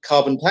world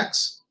carbon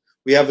tax.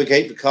 We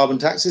advocate for carbon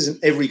taxes in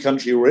every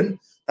country we're in.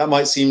 That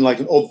might seem like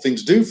an odd thing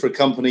to do for a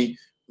company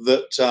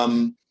that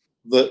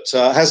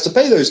has to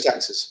pay those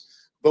taxes.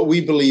 But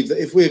we believe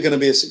that if we're going to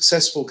be a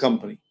successful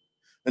company,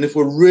 and if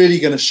we're really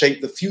going to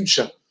shape the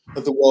future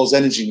of the world's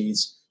energy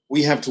needs,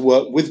 we have to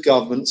work with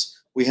governments.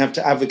 We have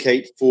to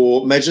advocate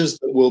for measures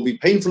that will be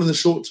painful in the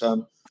short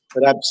term,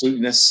 but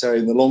absolutely necessary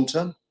in the long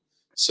term.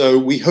 So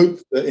we hope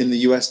that in the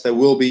US there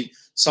will be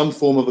some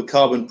form of a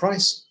carbon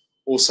price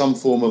or some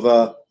form of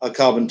a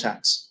carbon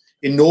tax.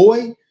 In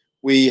Norway,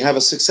 we have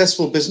a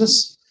successful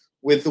business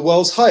with the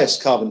world's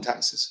highest carbon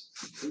taxes.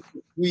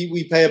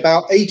 We pay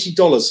about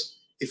 $80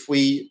 if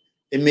we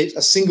emit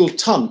a single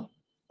ton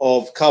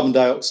of carbon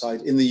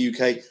dioxide in the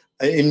UK,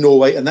 in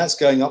Norway, and that's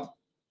going up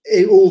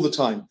all the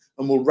time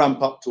and will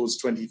ramp up towards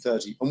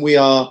 2030. And we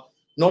are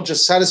not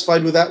just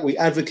satisfied with that, we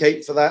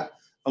advocate for that,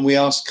 and we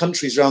ask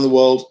countries around the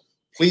world,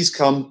 please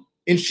come,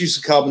 introduce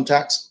a carbon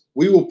tax.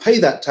 We will pay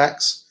that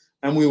tax,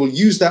 and we will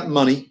use that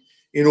money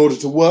in order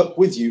to work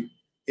with you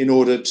in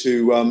order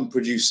to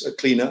produce a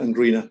cleaner and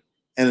greener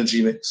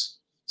energy mix.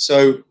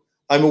 So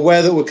I'm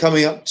aware that we're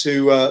coming up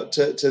to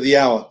the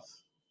hour.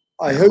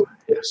 I hope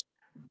that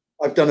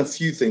I've done a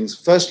few things.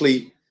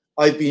 Firstly,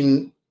 I've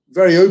been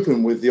very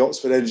open with the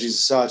Oxford Energy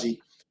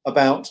Society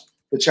about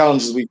the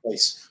challenges we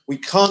face. We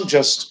can't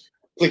just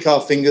click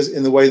our fingers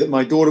in the way that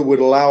my daughter would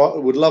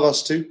love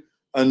us to,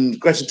 and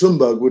Greta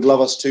Thunberg would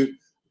love us to,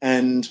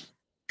 and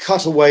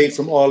cut away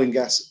from oil and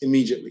gas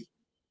immediately.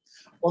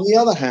 On the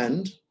other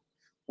hand,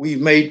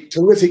 we've made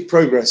terrific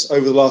progress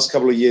over the last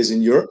couple of years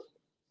in Europe.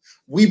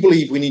 We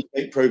believe we need to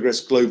make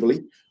progress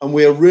globally, and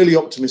we are really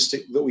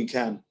optimistic that we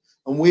can.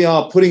 And we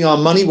are putting our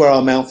money where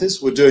our mouth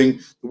is. We're doing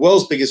the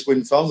world's biggest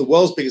wind farm, the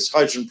world's biggest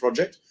hydrogen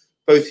project,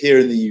 both here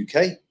in the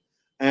UK.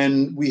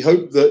 And we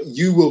hope that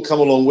you will come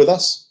along with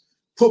us,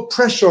 put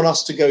pressure on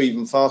us to go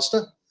even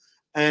faster,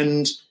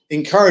 and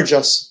encourage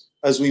us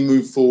as we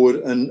move forward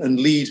and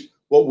lead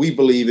what we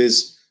believe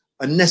is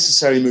a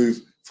necessary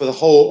move for the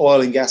whole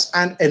oil and gas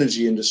and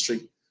energy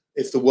industry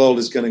if the world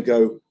is going to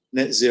go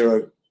net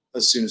zero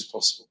as soon as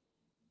possible.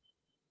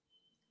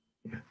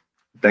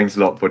 Thanks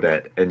a lot for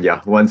that. And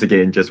yeah, once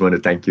again, just want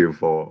to thank you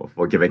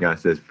for giving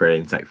us this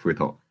very insightful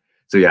talk.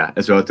 So yeah,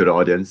 as well to the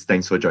audience,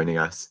 thanks for joining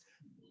us.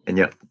 And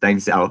yeah,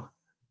 thanks, Al.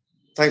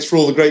 Thanks for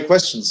all the great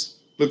questions.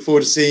 Look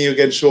forward to seeing you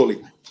again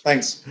shortly.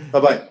 Thanks.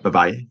 Bye-bye.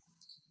 Bye-bye.